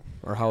push-up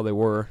or how they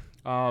were.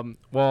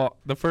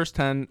 The first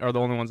 10 are the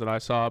only ones that I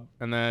saw,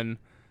 and then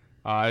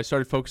I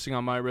started focusing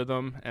on my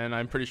rhythm, and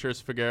I'm pretty sure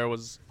Figueroa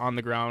was on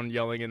the ground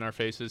yelling in our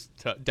faces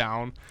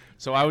down.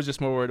 So I was just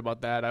more worried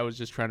about that. I was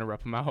just trying to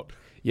rep him out.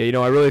 Yeah,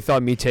 I really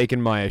thought me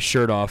taking my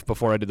shirt off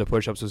before I did the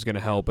push-ups was going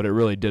to help, but it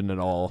really didn't at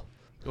all.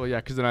 Well, yeah,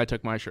 because then I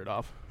took my shirt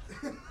off.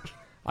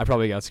 I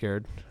probably got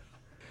scared.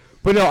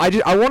 But no,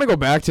 I want to go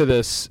back to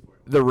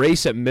the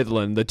race at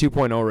Midland, the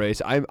 2.0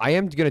 race. I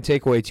am going to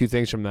take away two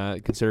things from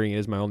that, considering it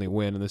is my only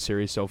win in the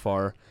series so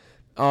far.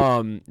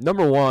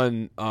 Number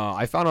one,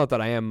 I found out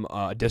that I am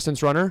a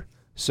distance runner,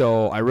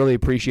 so I really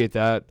appreciate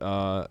that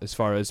as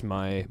far as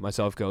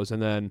myself goes. And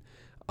then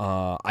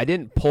I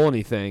didn't pull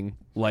anything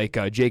like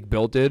Jake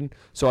Bilt did,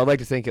 so I'd like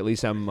to think at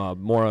least I'm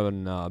more of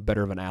an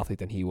better of an athlete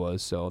than he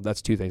was. So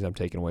that's two things I'm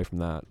taking away from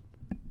that.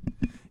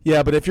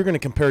 Yeah, but if you're going to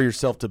compare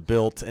yourself to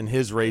Bilt and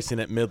his racing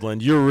at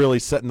Midland, you're really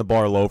setting the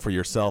bar low for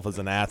yourself as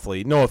an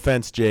athlete. No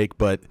offense, Jake,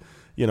 but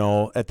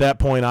at that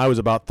point I was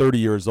about 30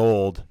 years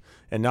old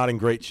and not in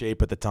great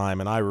shape at the time,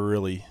 and I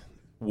really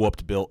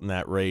whooped Bilt in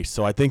that race.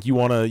 So I think you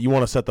want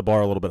to set the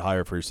bar a little bit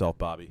higher for yourself,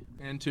 Bobby.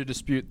 And to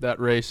dispute that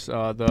race,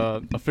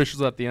 the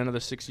officials at the end of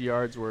the 60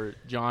 yards were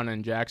John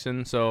and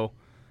Jackson, so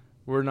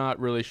we're not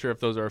really sure if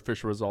those are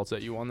official results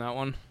that you won that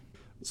one.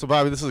 So,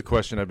 Bobby, this is a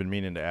question I've been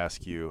meaning to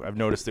ask you. I've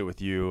noticed it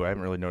with you. I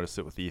haven't really noticed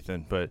it with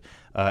Ethan, but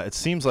it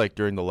seems like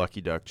during the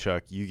Lucky Duck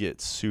Chuck, you get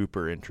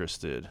super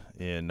interested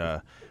in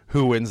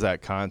who wins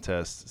that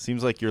contest. It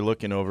seems like you're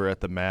looking over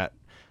at the mat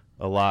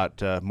a lot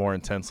more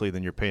intensely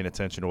than you're paying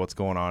attention to what's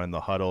going on in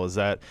the huddle. Is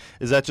that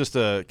just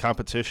a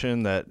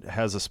competition that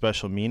has a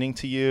special meaning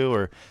to you,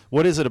 or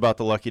what is it about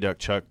the Lucky Duck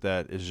Chuck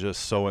that is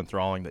just so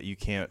enthralling that you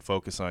can't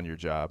focus on your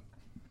job?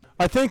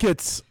 I think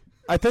it's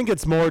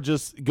more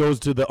just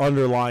goes to the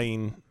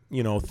underlying,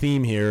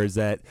 theme here is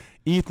that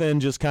Ethan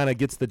just kind of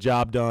gets the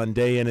job done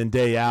day in and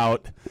day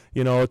out.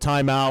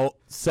 Timeout,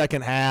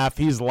 second half,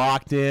 he's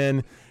locked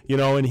in,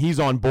 and he's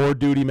on board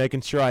duty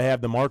making sure I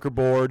have the marker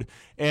board.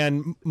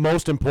 And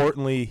most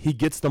importantly, he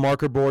gets the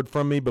marker board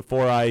from me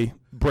before I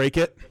break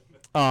it.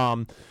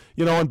 And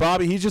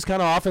Bobby, he's just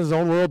kind of off in his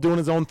own world doing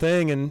his own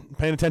thing and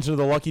paying attention to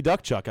the Lucky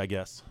Duck Chuck, I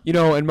guess.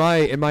 In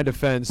my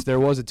defense, there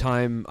was a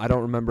time, I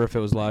don't remember if it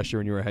was last year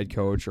when you were a head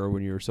coach or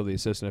when you were still the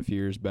assistant a few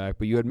years back,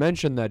 but you had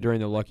mentioned that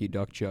during the Lucky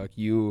Duck Chuck,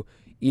 you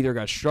either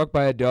got struck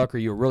by a duck or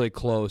you were really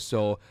close.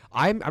 So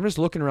I'm just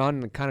looking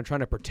around and kind of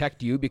trying to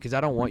protect you because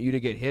I don't want you to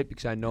get hit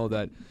because I know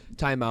that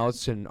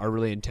timeouts are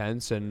really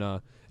intense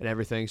and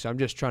everything. So I'm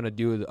just trying to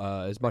do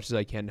as much as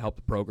I can to help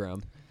the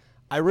program.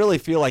 I really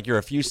feel like you're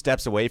a few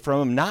steps away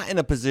from him, not in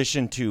a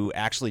position to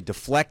actually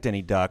deflect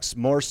any ducks,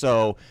 more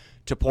so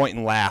to point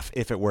and laugh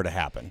if it were to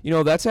happen.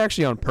 That's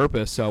actually on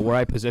purpose where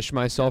I position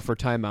myself for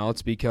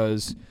timeouts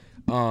because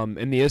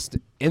in the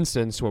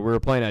instance where we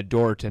were playing at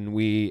Dort and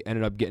we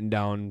ended up getting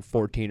down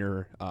 14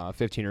 or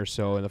 15 or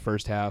so in the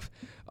first half,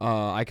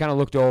 I kind of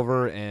looked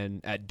over, and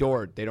at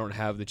Dort, they don't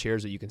have the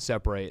chairs that you can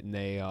separate, and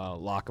they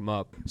lock them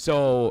up.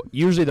 So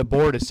usually the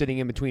board is sitting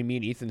in between me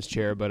and Ethan's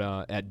chair, but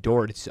at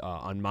Dort, it's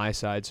on my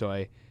side.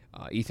 So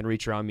Ethan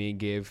reached around me and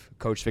gave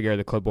Coach Figueroa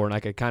the clipboard, and I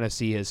could kind of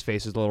see his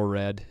face was a little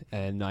red,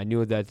 and I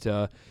knew that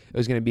it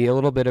was going to be a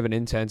little bit of an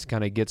intense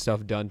kind of get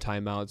stuff done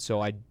timeout, so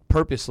I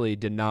purposely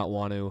did not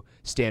want to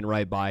stand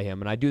right by him,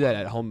 and I do that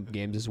at home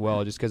games as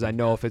well, just because I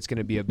know if it's going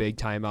to be a big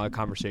timeout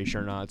conversation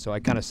or not, so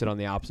I kind of sit on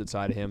the opposite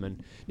side of him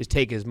and just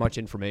take as much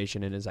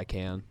information in as I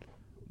can.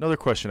 Another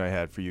question I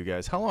had for you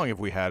guys: how long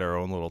have we had our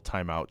own little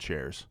timeout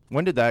chairs?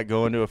 When did that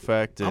go into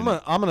effect? I'm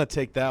gonna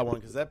take that one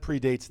because that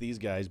predates these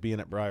guys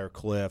being at Briar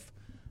Cliff.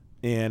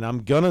 And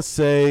I'm going to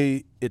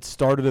say it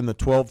started in the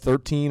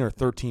 12-13 or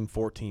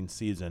 13-14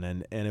 season.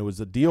 And it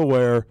was a deal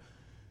where,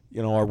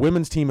 our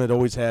women's team had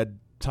always had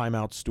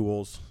timeout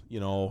stools.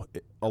 A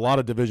lot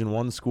of Division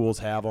I schools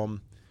have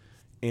them.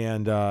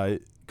 And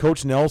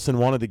Coach Nelson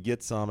wanted to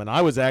get some, and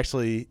I was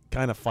actually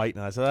kind of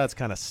fighting. I said, that's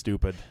kind of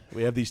stupid.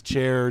 We have these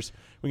chairs.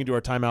 We can do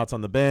our timeouts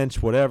on the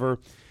bench, whatever.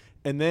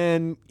 And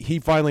then he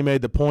finally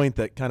made the point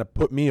that kind of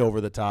put me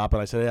over the top,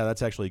 and I said, yeah,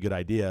 that's actually a good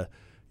idea.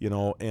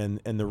 And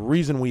the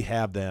reason we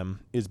have them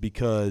is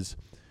because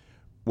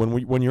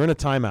when you're in a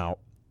timeout,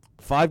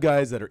 5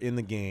 guys that are in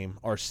the game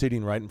are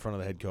sitting right in front of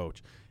the head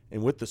coach.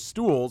 And with the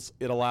stools,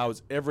 it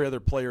allows every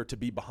other player to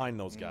be behind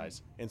those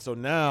guys. And so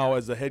now,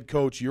 as the head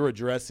coach, you're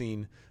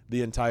addressing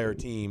the entire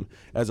team,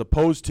 as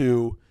opposed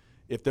to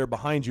if they're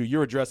behind you,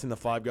 you're addressing the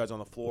 5 guys on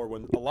the floor,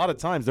 when a lot of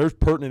times there's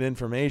pertinent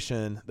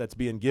information that's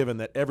being given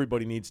that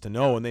everybody needs to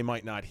know, and they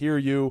might not hear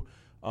you.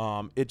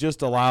 It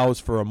just allows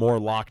for a more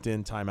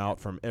locked-in timeout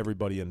from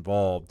everybody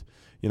involved.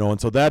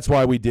 And so that's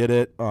why we did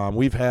it.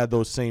 We've had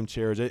those same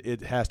chairs.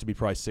 It has to be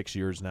probably 6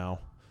 years now.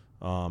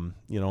 And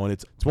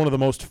it's one of the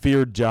most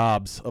feared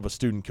jobs of a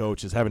student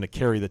coach is having to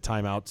carry the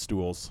timeout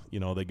stools.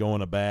 They go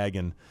in a bag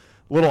and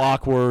a little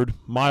awkward,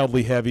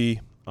 mildly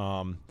heavy.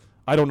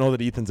 I don't know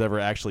that Ethan's ever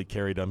actually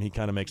carried them. He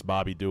kind of makes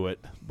Bobby do it,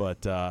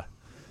 but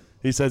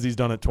he says he's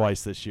done it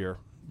twice this year.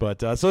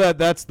 But so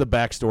that's the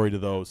backstory to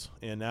those.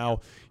 And now,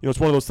 it's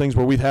one of those things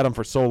where we've had them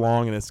for so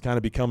long, and it's kind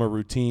of become a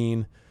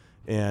routine.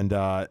 And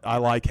I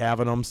like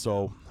having them,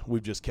 so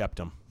we've just kept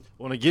them.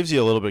 Well, and it gives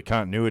you a little bit of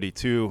continuity,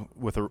 too,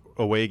 with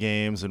away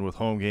games and with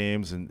home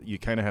games, and you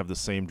kind of have the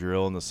same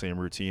drill and the same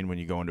routine when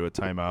you go into a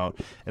timeout.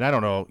 And I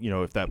don't know,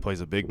 if that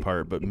plays a big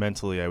part, but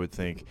mentally I would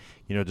think,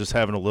 just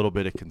having a little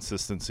bit of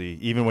consistency,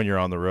 even when you're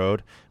on the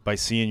road, by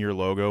seeing your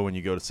logo when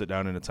you go to sit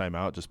down in a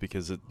timeout, just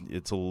because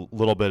it's a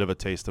little bit of a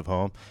taste of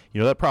home,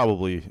 that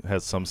probably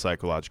has some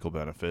psychological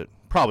benefit.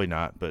 Probably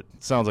not, but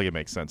it sounds like it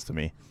makes sense to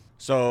me.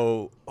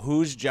 So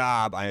whose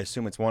job, I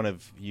assume it's one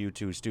of you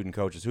two student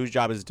coaches, whose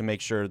job is it to make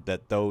sure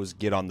that those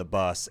get on the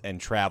bus and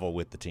travel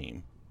with the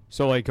team?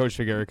 So like Coach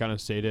Figueroa kind of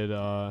stated,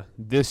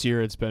 this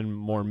year it's been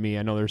more me.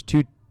 I know there's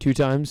two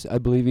times, I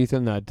believe,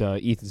 Ethan, that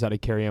Ethan's had to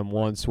carry him.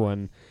 Once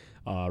when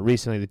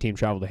recently the team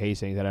traveled to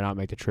Hastings. I did not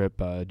make the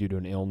trip due to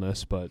an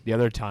illness. But the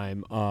other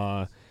time,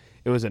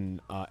 it was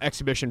an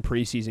exhibition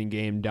preseason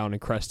game down in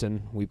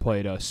Creston. We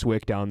played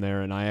Swick down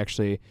there, and I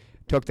actually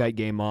took that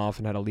game off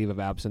and had a leave of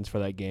absence for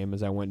that game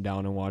as I went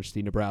down and watched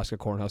the Nebraska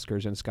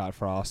Cornhuskers and Scott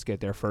Frost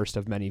get their first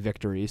of many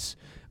victories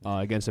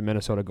against the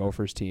Minnesota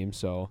Gophers team.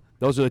 So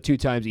those are the 2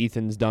 times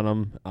Ethan's done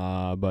them,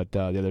 but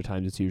the other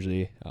times it's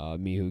usually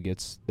me who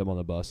gets them on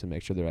the bus and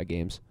make sure they're at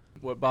games.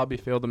 What Bobby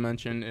failed to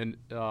mention, and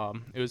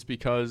it was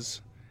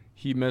because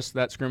he missed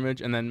that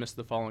scrimmage and then missed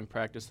the following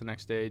practice the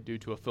next day due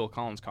to a Phil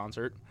Collins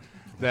concert,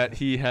 that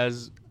he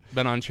has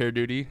been on chair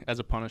duty as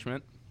a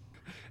punishment.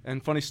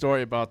 And funny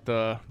story about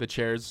the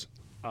chairs.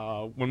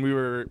 When we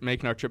were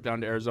making our trip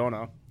down to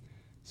Arizona,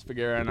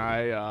 Figueroa and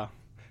I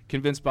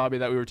convinced Bobby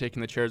that we were taking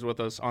the chairs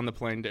with us on the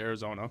plane to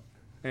Arizona.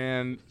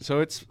 And so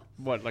it's,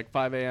 like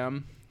 5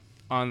 a.m.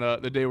 on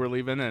the day we're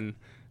leaving, and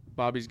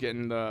Bobby's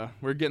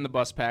we're getting the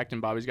bus packed,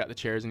 and Bobby's got the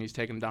chairs, and he's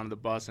taking them down to the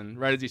bus. And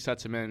right as he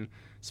sets them in,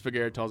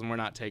 Figueroa tells him we're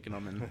not taking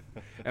them.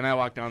 And I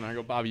walk down there and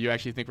I go, Bobby, you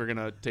actually think we're going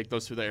to take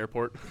those through the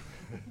airport?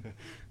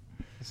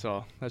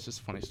 So that's just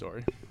a funny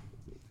story.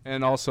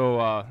 And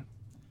also,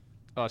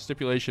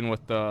 stipulation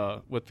with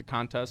the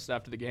contest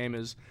after the game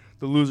is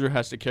the loser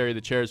has to carry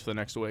the chairs for the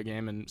next away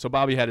game, and so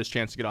Bobby had his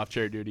chance to get off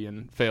chair duty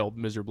and failed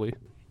miserably.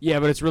 Yeah,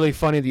 but it's really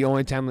funny. The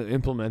only time they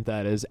implement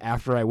that is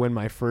after I win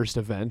my first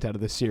event out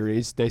of the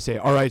series. They say,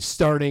 all right,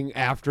 starting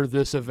after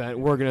this event,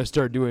 we're going to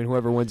start doing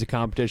whoever wins the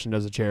competition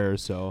does the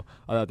chairs. So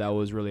I thought that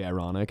was really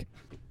ironic.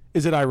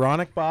 Is it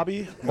ironic,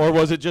 Bobby, or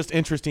was it just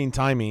interesting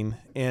timing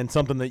and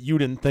something that you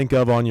didn't think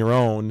of on your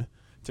own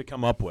to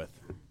come up with?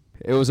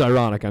 It was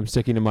ironic. I'm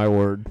sticking to my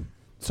word.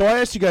 So I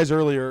asked you guys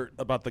earlier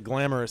about the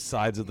glamorous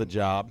sides of the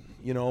job,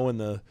 and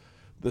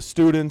the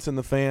students and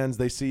the fans,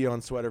 they see you on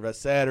Sweater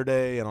Vest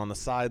Saturday and on the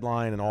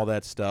sideline and all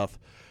that stuff.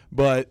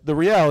 But the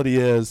reality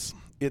is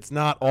it's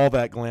not all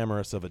that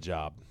glamorous of a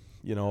job.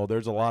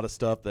 There's a lot of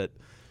stuff that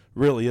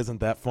really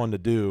isn't that fun to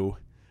do.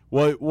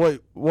 What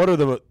are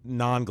the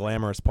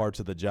non-glamorous parts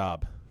of the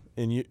job?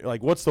 And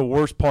what's the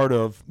worst part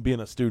of being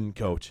a student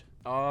coach?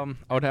 I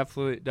would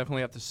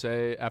definitely have to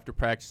say after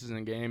practices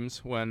and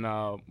games when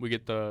we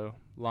get the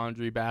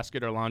laundry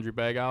basket or laundry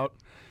bag out,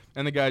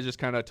 and the guys just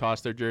kind of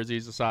toss their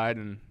jerseys aside,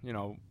 and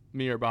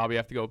me or Bobby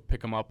have to go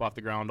pick them up off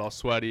the ground all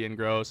sweaty and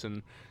gross,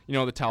 and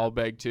the towel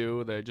bag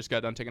too. They just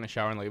got done taking a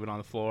shower and leave it on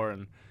the floor,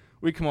 and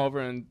we come over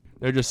and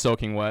they're just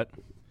soaking wet.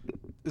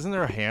 Isn't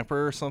there a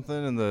hamper or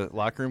something in the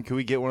locker room? Can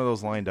we get one of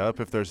those lined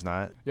up if there's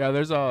not? Yeah,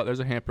 there's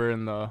a hamper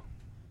in the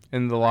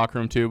locker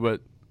room too,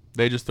 but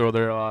they just throw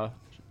their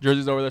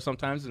jerseys over there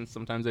sometimes, and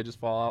sometimes they just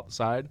fall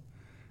outside,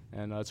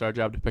 and it's our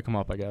job to pick them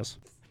up, I guess.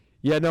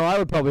 Yeah, no, I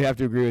would probably have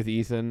to agree with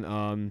Ethan.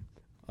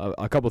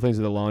 A couple things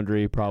of the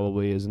laundry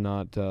probably is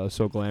not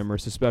so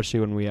glamorous, especially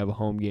when we have a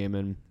home game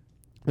and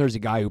there's a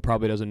guy who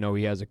probably doesn't know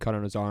he has a cut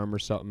on his arm or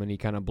something, and he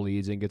kind of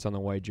bleeds and gets on the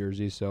white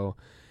jersey. So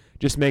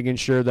just making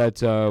sure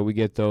that we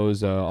get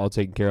those all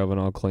taken care of and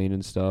all clean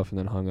and stuff, and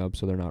then hung up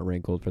so they're not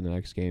wrinkled for the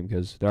next game,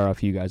 because there are a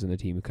few guys on the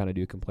team who kind of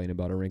do complain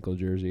about a wrinkled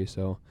jersey.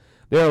 So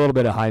they're a little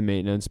bit of high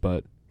maintenance,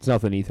 but It's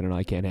nothing Ethan and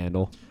I can't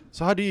handle.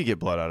 So how do you get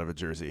blood out of a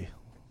jersey?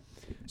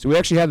 So we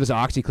actually have this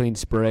OxyClean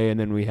spray, and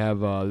then we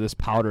have this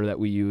powder that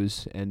we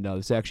use, and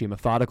it's actually a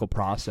methodical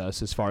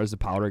process as far as the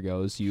powder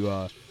goes.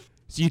 So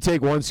you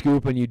take one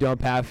scoop and you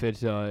dump half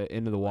it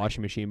into the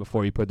washing machine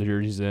before you put the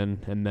jerseys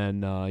in, and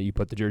then you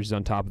put the jerseys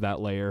on top of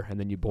that layer, and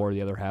then you pour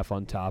the other half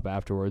on top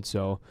afterwards.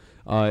 So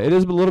it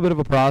is a little bit of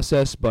a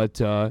process,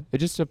 but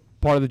it's just a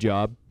part of the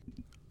job.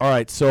 All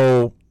right,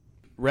 so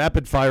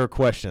rapid fire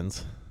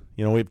questions.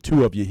 We have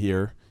two of you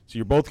here, so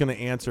you're both going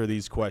to answer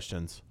these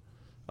questions.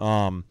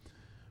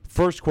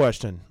 First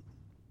question,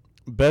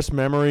 best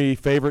memory,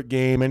 favorite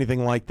game,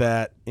 anything like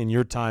that in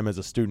your time as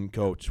a student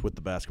coach with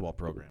the basketball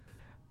program?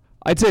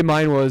 I'd say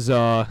mine was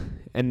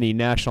in the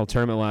national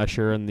tournament last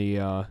year in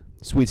the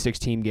Sweet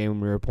 16 game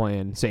when we were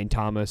playing St.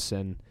 Thomas,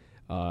 and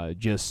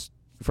just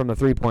from the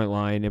three-point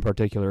line in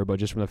particular, but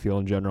just from the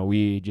field in general,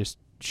 we just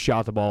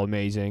shot the ball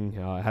amazing,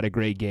 had a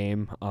great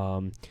game.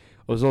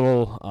 It was a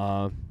little,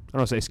 I don't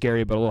want to say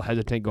scary, but a little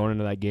hesitant going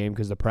into that game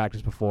because the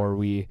practice before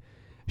we,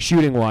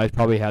 shooting-wise,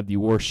 probably had the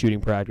worst shooting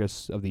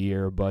practice of the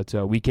year, but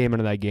we came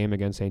into that game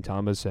against St.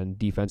 Thomas, and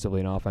defensively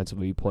and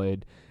offensively we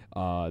played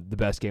the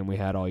best game we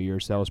had all year,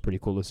 so that was pretty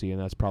cool to see, and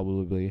that's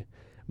probably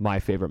my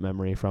favorite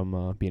memory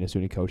from being a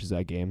student coach is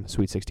that game,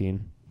 Sweet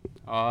 16.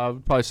 I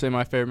would probably say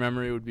my favorite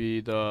memory would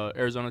be the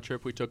Arizona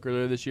trip we took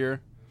earlier this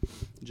year.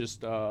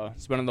 Just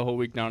spending the whole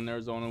week down in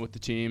Arizona with the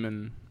team,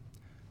 and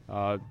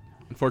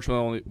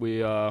unfortunately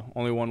we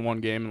only won one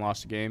game and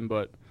lost a game,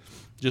 but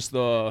just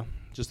the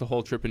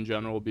whole trip in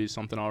general will be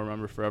something I'll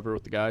remember forever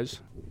with the guys.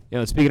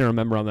 Speaking of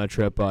remember on that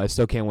trip, I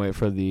still can't wait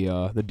for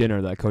the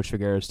dinner that Coach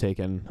Figueroa's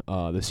taken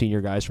the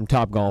senior guys from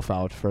Top Golf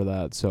out for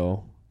that,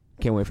 so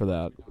can't wait for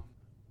that.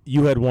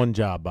 You had one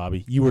job,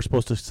 Bobby. You were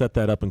supposed to set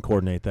that up and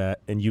coordinate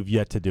that, and you've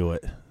yet to do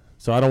it.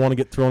 So I don't want to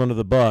get thrown under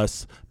the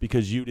bus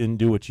because you didn't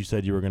do what you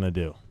said you were going to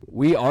do.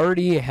 We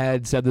already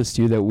had said this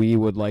to you that we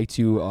would like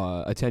to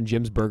attend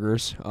Jim's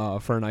Burgers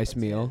for a nice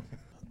meal.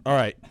 All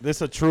right, this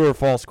is a true or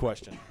false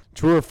question.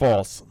 True or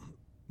false?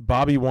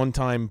 Bobby one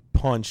time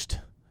punched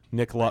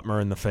Nick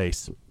Lutmer in the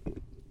face.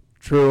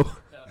 True.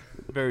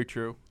 Very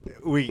true.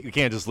 We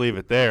can't just leave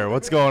it there.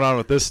 What's going on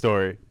with this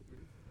story?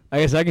 I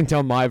guess I can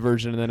tell my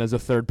version, and then as a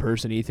third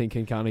person, Ethan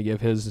can kind of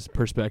give his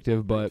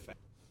perspective. But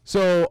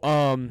so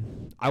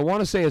I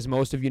want to say, as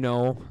most of you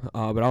know,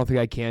 but I don't think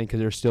I can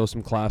because there's still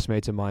some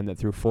classmates of mine that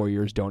through 4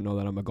 years don't know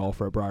that I'm a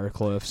golfer at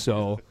Briarcliff.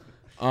 So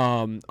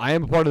I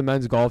am a part of the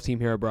men's golf team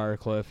here at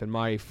Briarcliff. And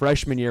my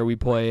freshman year, we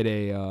played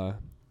a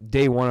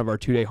day one of our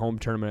 2-day home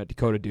tournament at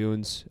Dakota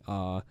Dunes.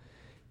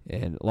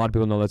 And a lot of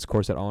people know that's a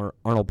course that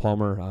Arnold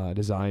Palmer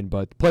designed.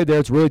 But played there.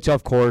 It's a really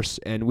tough course.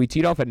 And we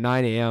teed off at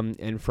 9 a.m.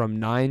 And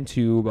from 9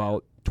 to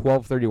about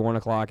 12:30, 1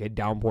 o'clock, it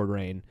downpoured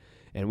rain.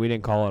 And we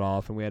didn't call it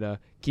off. And we had to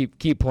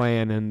keep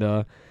playing.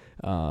 And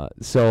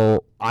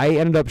so I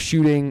ended up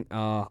shooting,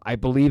 I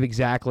believe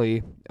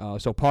exactly.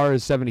 So par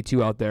is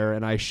 72 out there.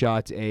 And I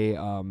shot a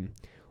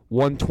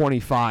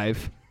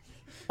 125.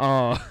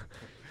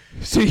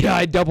 So, yeah,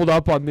 I doubled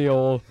up on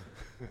the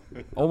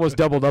almost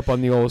doubled up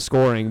on the old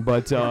scoring.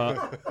 But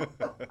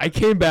I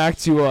came back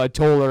to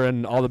Toller,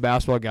 and all the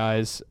basketball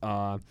guys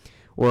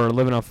were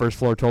living on first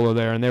floor Toller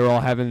there, and they were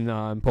all having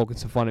poking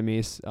some fun at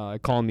me,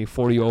 calling me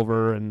 40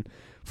 over and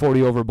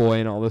 40 over boy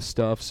and all this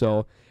stuff.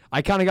 So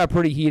I kind of got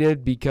pretty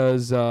heated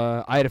because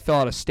I had to fill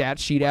out a stat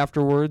sheet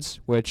afterwards,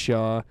 which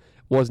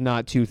was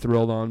not too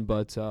thrilled on.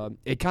 But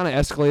it kind of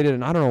escalated,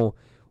 and I don't know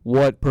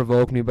what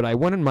provoked me, but I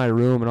went in my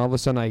room, and all of a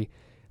sudden I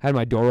had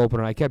my door open,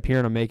 and I kept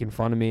hearing them making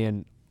fun of me,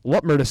 and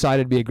Lutmer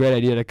decided it'd be a great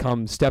idea to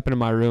come step into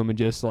my room and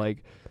just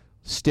like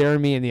stare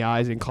me in the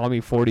eyes and call me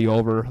 40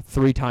 over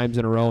 3 times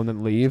in a row and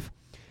then leave.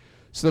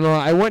 So then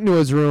I went into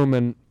his room,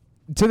 and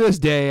to this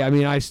day, I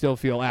mean, I still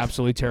feel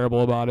absolutely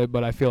terrible about it,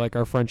 but I feel like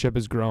our friendship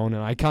has grown,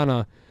 and I kind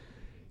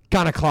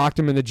of clocked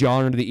him in the jaw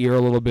and into the ear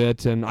a little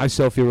bit, and I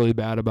still feel really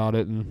bad about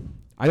it. And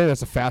I think that's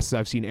the fastest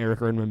I've seen Eric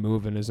Erdman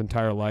move in his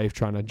entire life,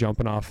 trying to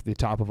jumping off the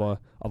top of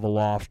a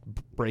loft,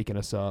 breaking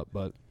us up.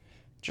 But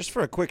just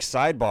for a quick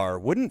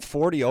sidebar, wouldn't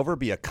 40 over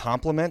be a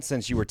compliment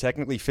since you were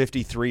technically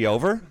 53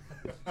 over?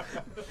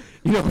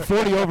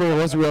 40 over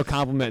was a real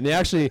compliment.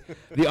 And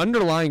the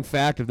underlying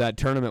fact of that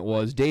tournament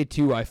was day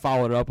 2, I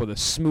followed it up with a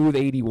smooth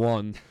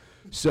 81.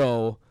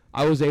 So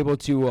I was able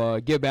to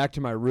get back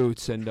to my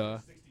roots, and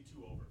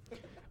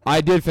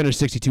I did finish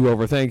 62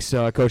 over. Thanks,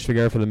 Coach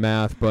Figueroa, for the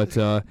math. But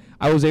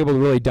I was able to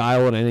really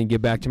dial it in and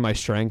get back to my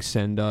strengths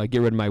and get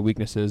rid of my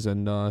weaknesses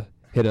and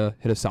hit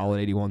a solid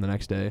 81 the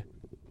next day.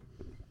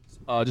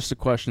 Just a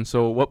question.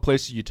 So what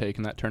place did you take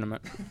in that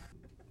tournament?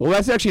 Well,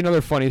 that's actually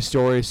another funny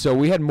story. So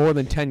we had more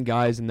than 10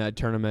 guys in that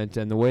tournament,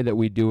 and the way that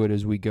we do it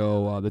is we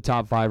go the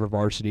top 5 are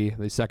varsity,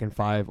 the second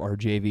 5 are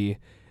JV,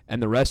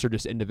 and the rest are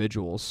just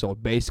individuals. So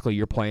basically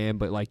you're playing,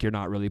 but like you're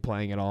not really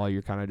playing at all.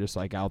 You're kind of just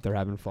like out there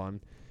having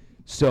fun.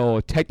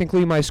 So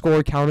technically my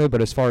score counted,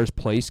 but as far as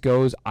place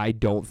goes, I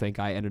don't think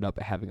I ended up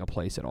having a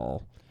place at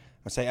all.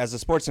 I say, as a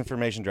sports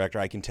information director,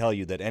 I can tell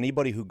you that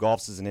anybody who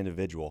golfs as an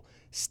individual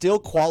still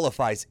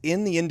qualifies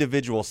in the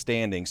individual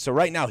standing. So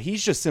right now,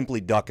 he's just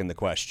simply ducking the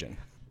question.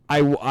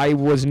 I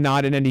was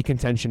not in any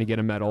contention to get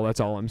a medal. That's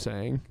all I'm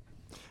saying.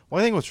 Well,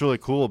 I think what's really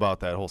cool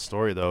about that whole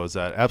story, though, is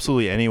that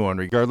absolutely anyone,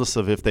 regardless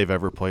of if they've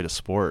ever played a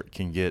sport,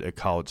 can get a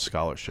college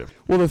scholarship.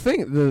 Well,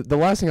 the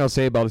last thing I'll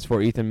say about this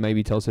before Ethan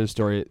maybe tells his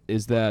story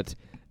is that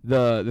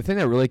the thing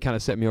that really kind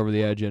of set me over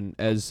the edge, and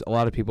as a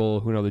lot of people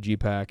who know the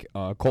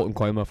GPAC, Colton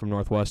Koima from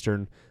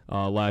Northwestern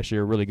last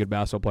year, really good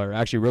basketball player,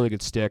 actually really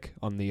good stick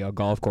on the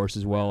golf course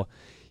as well.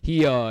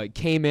 He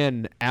came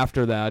in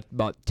after that,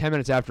 about 10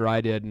 minutes after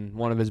I did, and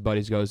one of his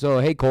buddies goes, "Oh,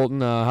 hey,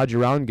 Colton, how'd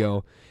your round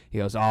go?" He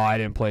goes, "Oh, I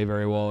didn't play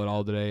very well at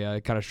all today. I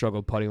kind of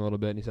struggled putting a little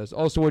bit." And he says,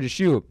 "Oh, so what'd you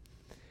shoot?"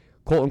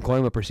 Colton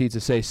Koima proceeds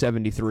to say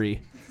 73.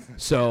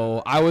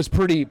 So I was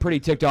pretty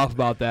ticked off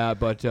about that,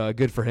 but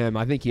good for him.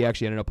 I think he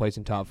actually ended up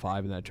placing top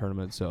 5 in that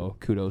tournament, so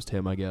kudos to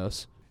him, I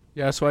guess.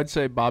 Yeah, so I'd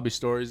say Bobby's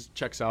stories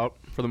checks out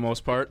for the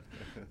most part.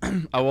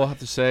 I will have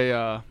to say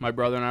my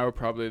brother and I were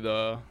probably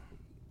the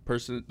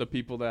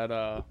people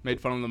that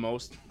made fun of him the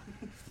most.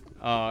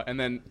 And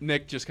then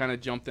Nick just kind of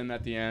jumped in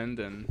at the end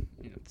and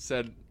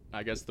said,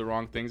 I guess, the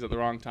wrong things at the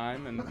wrong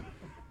time, and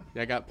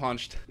I got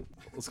punched.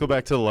 Let's go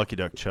back to the Lucky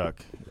Duck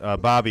Chuck.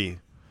 Bobby,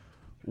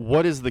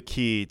 what is the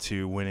key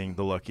to winning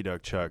the Lucky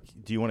Duck Chuck?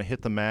 Do you want to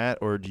hit the mat,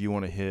 or do you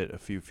want to hit a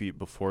few feet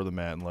before the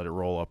mat and let it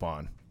roll up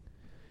on?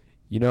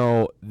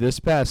 This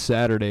past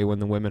Saturday when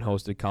the women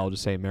hosted College of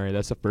St. Mary,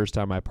 that's the first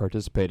time I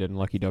participated in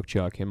Lucky Duck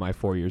Chuck in my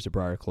 4 years at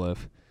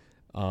Briarcliff.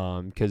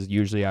 Because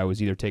usually I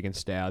was either taking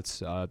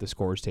stats at the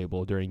scores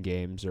table during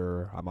games,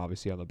 or I'm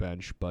obviously on the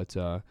bench. But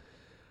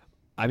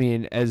I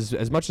mean,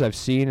 as much as I've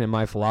seen in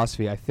my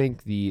philosophy, I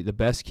think the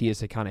best key is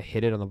to kind of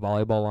hit it on the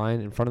volleyball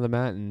line in front of the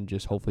mat, and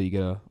just hopefully you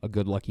get a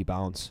good lucky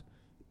bounce.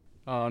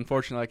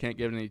 Unfortunately, I can't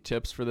give any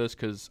tips for this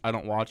because I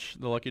don't watch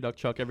the Lucky Duck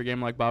Chuck every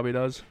game like Bobby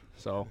does.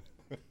 So,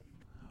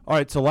 All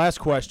right, so last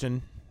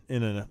question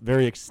in a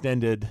very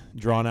extended,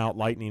 drawn-out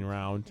lightning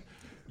round.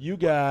 You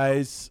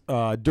guys,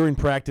 during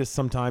practice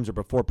sometimes or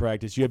before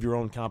practice, you have your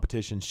own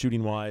competitions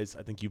shooting-wise.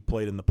 I think you've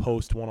played in the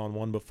post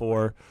one-on-one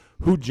before.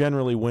 Who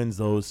generally wins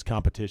those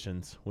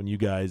competitions when you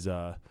guys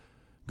go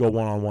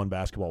one-on-one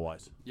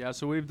basketball-wise? yeah,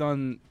 so we've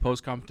done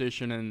post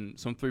competition and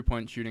some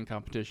three-point shooting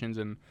competitions.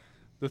 And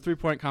the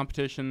three-point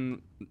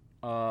competition,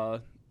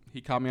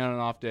 he caught me on an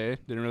off day.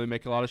 Didn't really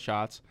make a lot of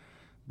shots.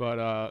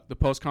 But the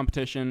post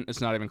competition,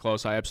 it's not even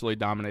close. I absolutely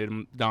dominated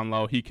him down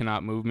low. He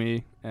cannot move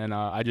me, and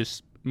I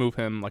just move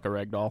him like a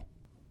rag doll.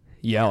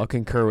 Yeah, I'll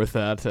concur with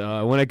that.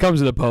 When it comes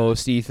to the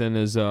post, Ethan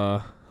is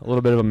a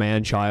little bit of a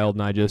man-child,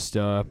 and I just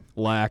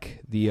lack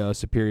the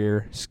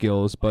superior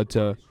skills. But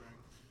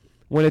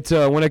when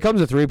it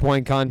comes to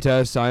three-point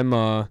contests, I'm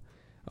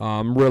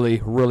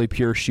really, really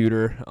pure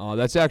shooter.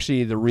 That's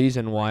actually the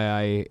reason why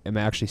I am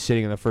actually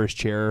sitting in the first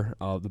chair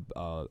of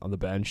on the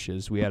bench.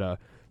 Is we had a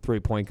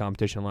three-point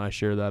competition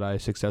last year that I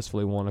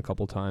successfully won a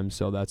couple times,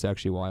 so that's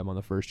actually why I'm on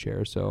the first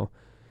chair. So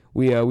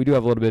we do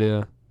have a little bit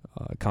of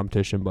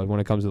competition, but when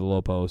it comes to the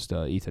low post,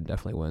 Ethan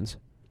definitely wins.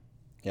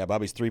 Yeah,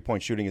 Bobby's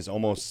three-point shooting is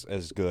almost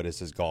as good as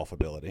his golf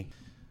ability.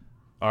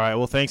 All right,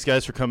 well, thanks,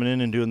 guys, for coming in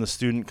and doing the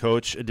student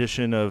coach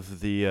edition of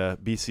the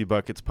BC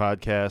Buckets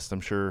podcast. I'm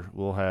sure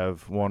we'll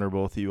have one or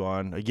both of you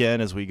on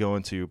again as we go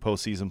into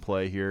postseason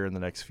play here in the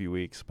next few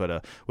weeks.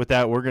 But with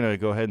that, we're going to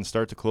go ahead and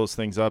start to close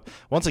things up.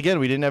 Once again,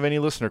 we didn't have any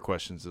listener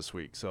questions this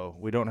week, so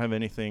we don't have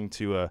anything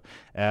to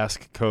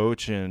ask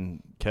Coach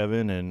and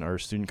Kevin and our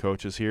student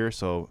coaches here.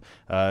 So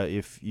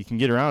if you can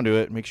get around to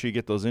it, make sure you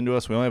get those into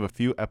us. We only have a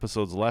few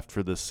episodes left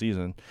for this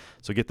season,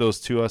 so get those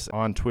to us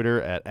on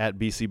Twitter at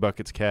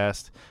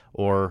BCBucketsCast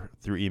or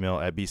through email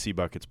at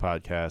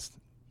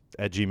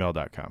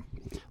bcbucketspodcast@gmail.com.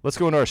 Let's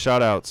go into our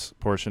shout-outs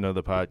portion of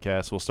the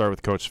podcast. We'll start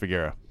with Coach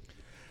Figuera.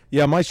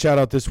 Yeah, my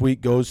shout-out this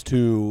week goes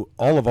to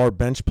all of our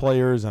bench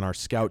players and our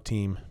scout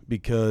team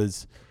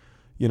because,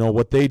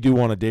 what they do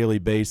on a daily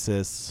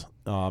basis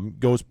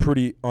goes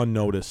pretty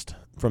unnoticed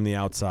from the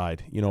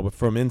outside. But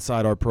from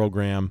inside our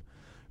program,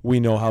 we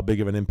know how big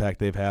of an impact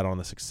they've had on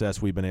the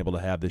success we've been able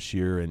to have this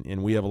year.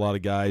 And we have a lot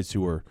of guys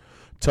who are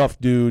tough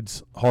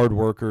dudes, hard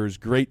workers,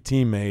 great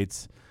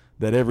teammates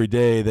that every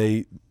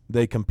day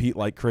they compete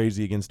like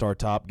crazy against our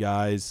top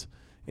guys,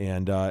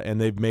 and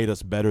they've made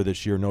us better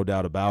this year, no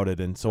doubt about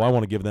it. And so I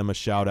want to give them a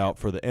shout out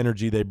for the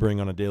energy they bring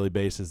on a daily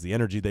basis, the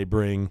energy they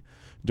bring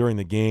during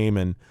the game.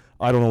 And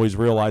I don't always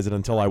realize it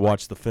until I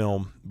watch the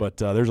film, but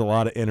there's a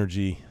lot of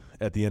energy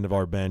at the end of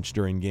our bench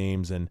during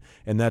games, and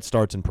that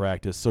starts in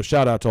practice. So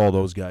shout out to all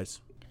those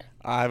guys.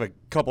 I have a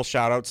couple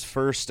shout-outs.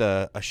 First,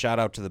 a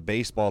shout-out to the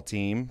baseball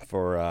team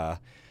for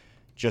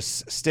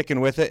just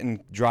sticking with it and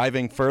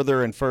driving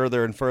further and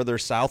further and further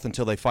south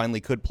until they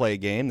finally could play a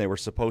game. They were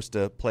supposed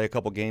to play a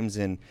couple games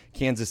in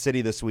Kansas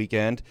City this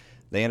weekend.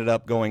 They ended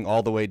up going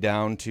all the way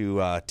down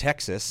to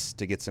Texas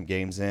to get some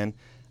games in.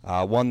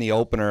 Won the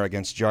opener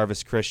against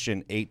Jarvis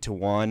Christian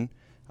 8-1.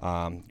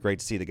 Great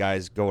to see the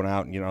guys going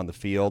out and on the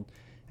field.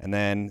 And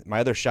then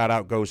my other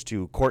shout-out goes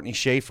to Courtney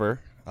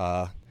Schaefer,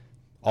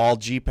 all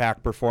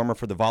GPAC performer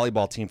for the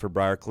volleyball team for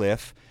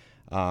Briarcliff.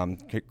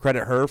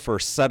 Credit her for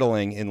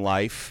settling in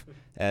life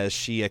as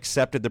she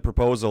accepted the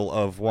proposal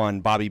of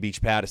one Bobby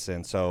Beach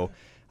Pattison. So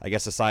I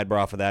guess a sidebar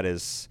off of that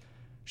is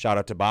shout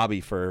out to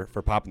Bobby for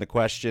popping the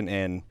question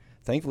and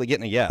thankfully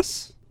getting a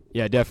yes.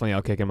 Yeah, definitely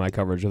I'll kick in my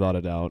coverage without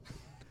a doubt.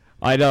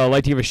 I'd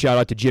like to give a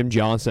shout-out to Jim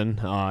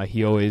Johnson.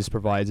 He always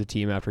provides a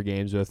team after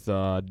games with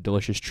a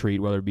delicious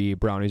treat, whether it be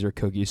brownies or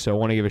cookies. So I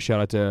want to give a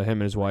shout-out to him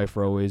and his wife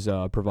for always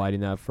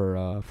providing that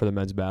for the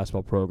men's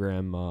basketball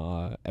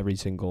program every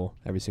single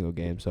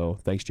game. So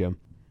thanks, Jim.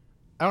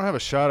 I don't have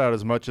a shout-out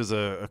as much as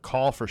a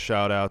call for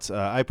shout-outs.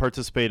 I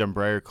participate on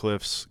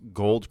Briarcliff's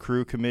Gold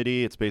Crew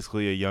Committee. It's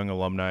basically a young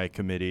alumni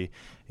committee,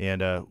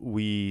 and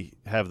we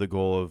have the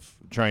goal of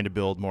trying to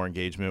build more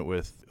engagement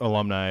with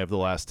alumni of the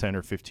last 10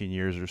 or 15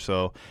 years or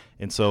so.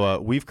 And so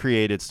we've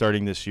created,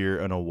 starting this year,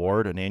 an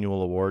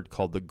annual award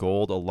called the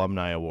Gold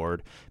Alumni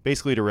Award,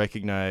 basically to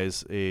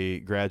recognize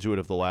a graduate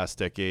of the last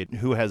decade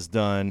who has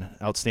done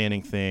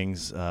outstanding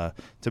things to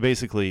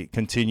basically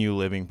continue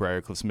living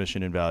Briarcliff's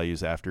mission and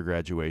values after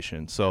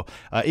graduation. So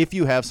if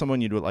you have someone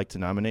you'd like to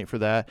nominate for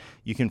that,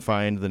 you can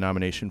find the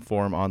nomination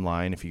form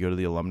online if you go to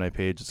the alumni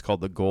page. It's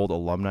called the Gold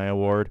Alumni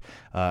Award.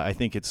 I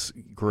think it's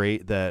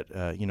great that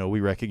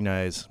we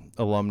recognize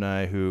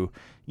alumni who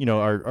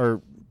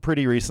are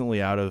pretty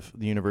recently out of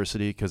the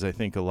university, because I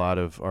think a lot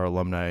of our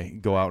alumni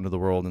go out into the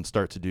world and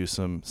start to do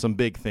some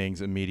big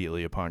things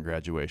immediately upon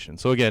graduation.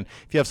 So again,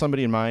 if you have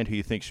somebody in mind who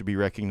you think should be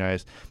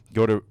recognized,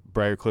 go to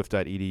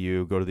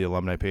briarcliff.edu, go to the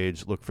alumni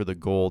page, look for the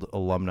Gold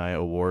Alumni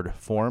Award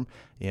form,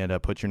 and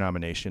put your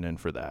nomination in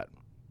for that.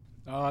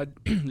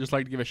 Just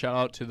like to give a shout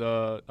out to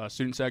the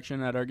student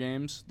section at our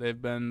games. They've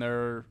been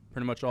there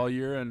pretty much all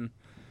year, and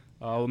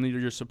we'll need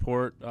your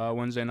support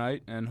Wednesday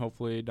night and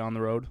hopefully down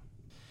the road.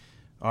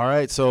 All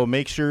right, so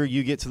make sure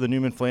you get to the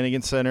Newman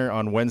Flanagan Center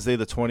on Wednesday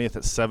the 20th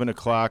at 7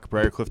 o'clock.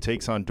 Briarcliff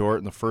takes on Dordt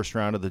in the first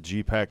round of the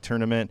GPAC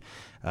tournament.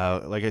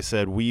 Like I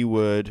said,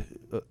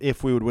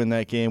 if we would win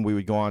that game, we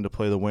would go on to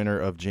play the winner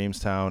of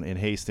Jamestown and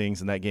Hastings,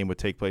 and that game would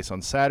take place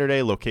on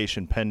Saturday,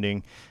 location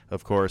pending,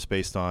 of course,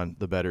 based on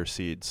the better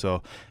seed.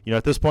 So,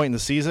 at this point in the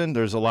season,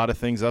 there's a lot of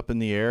things up in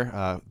the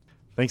air.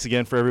 Thanks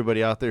again for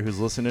everybody out there who's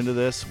listening to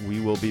this.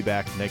 We will be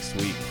back next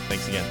week.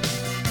 Thanks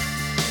again.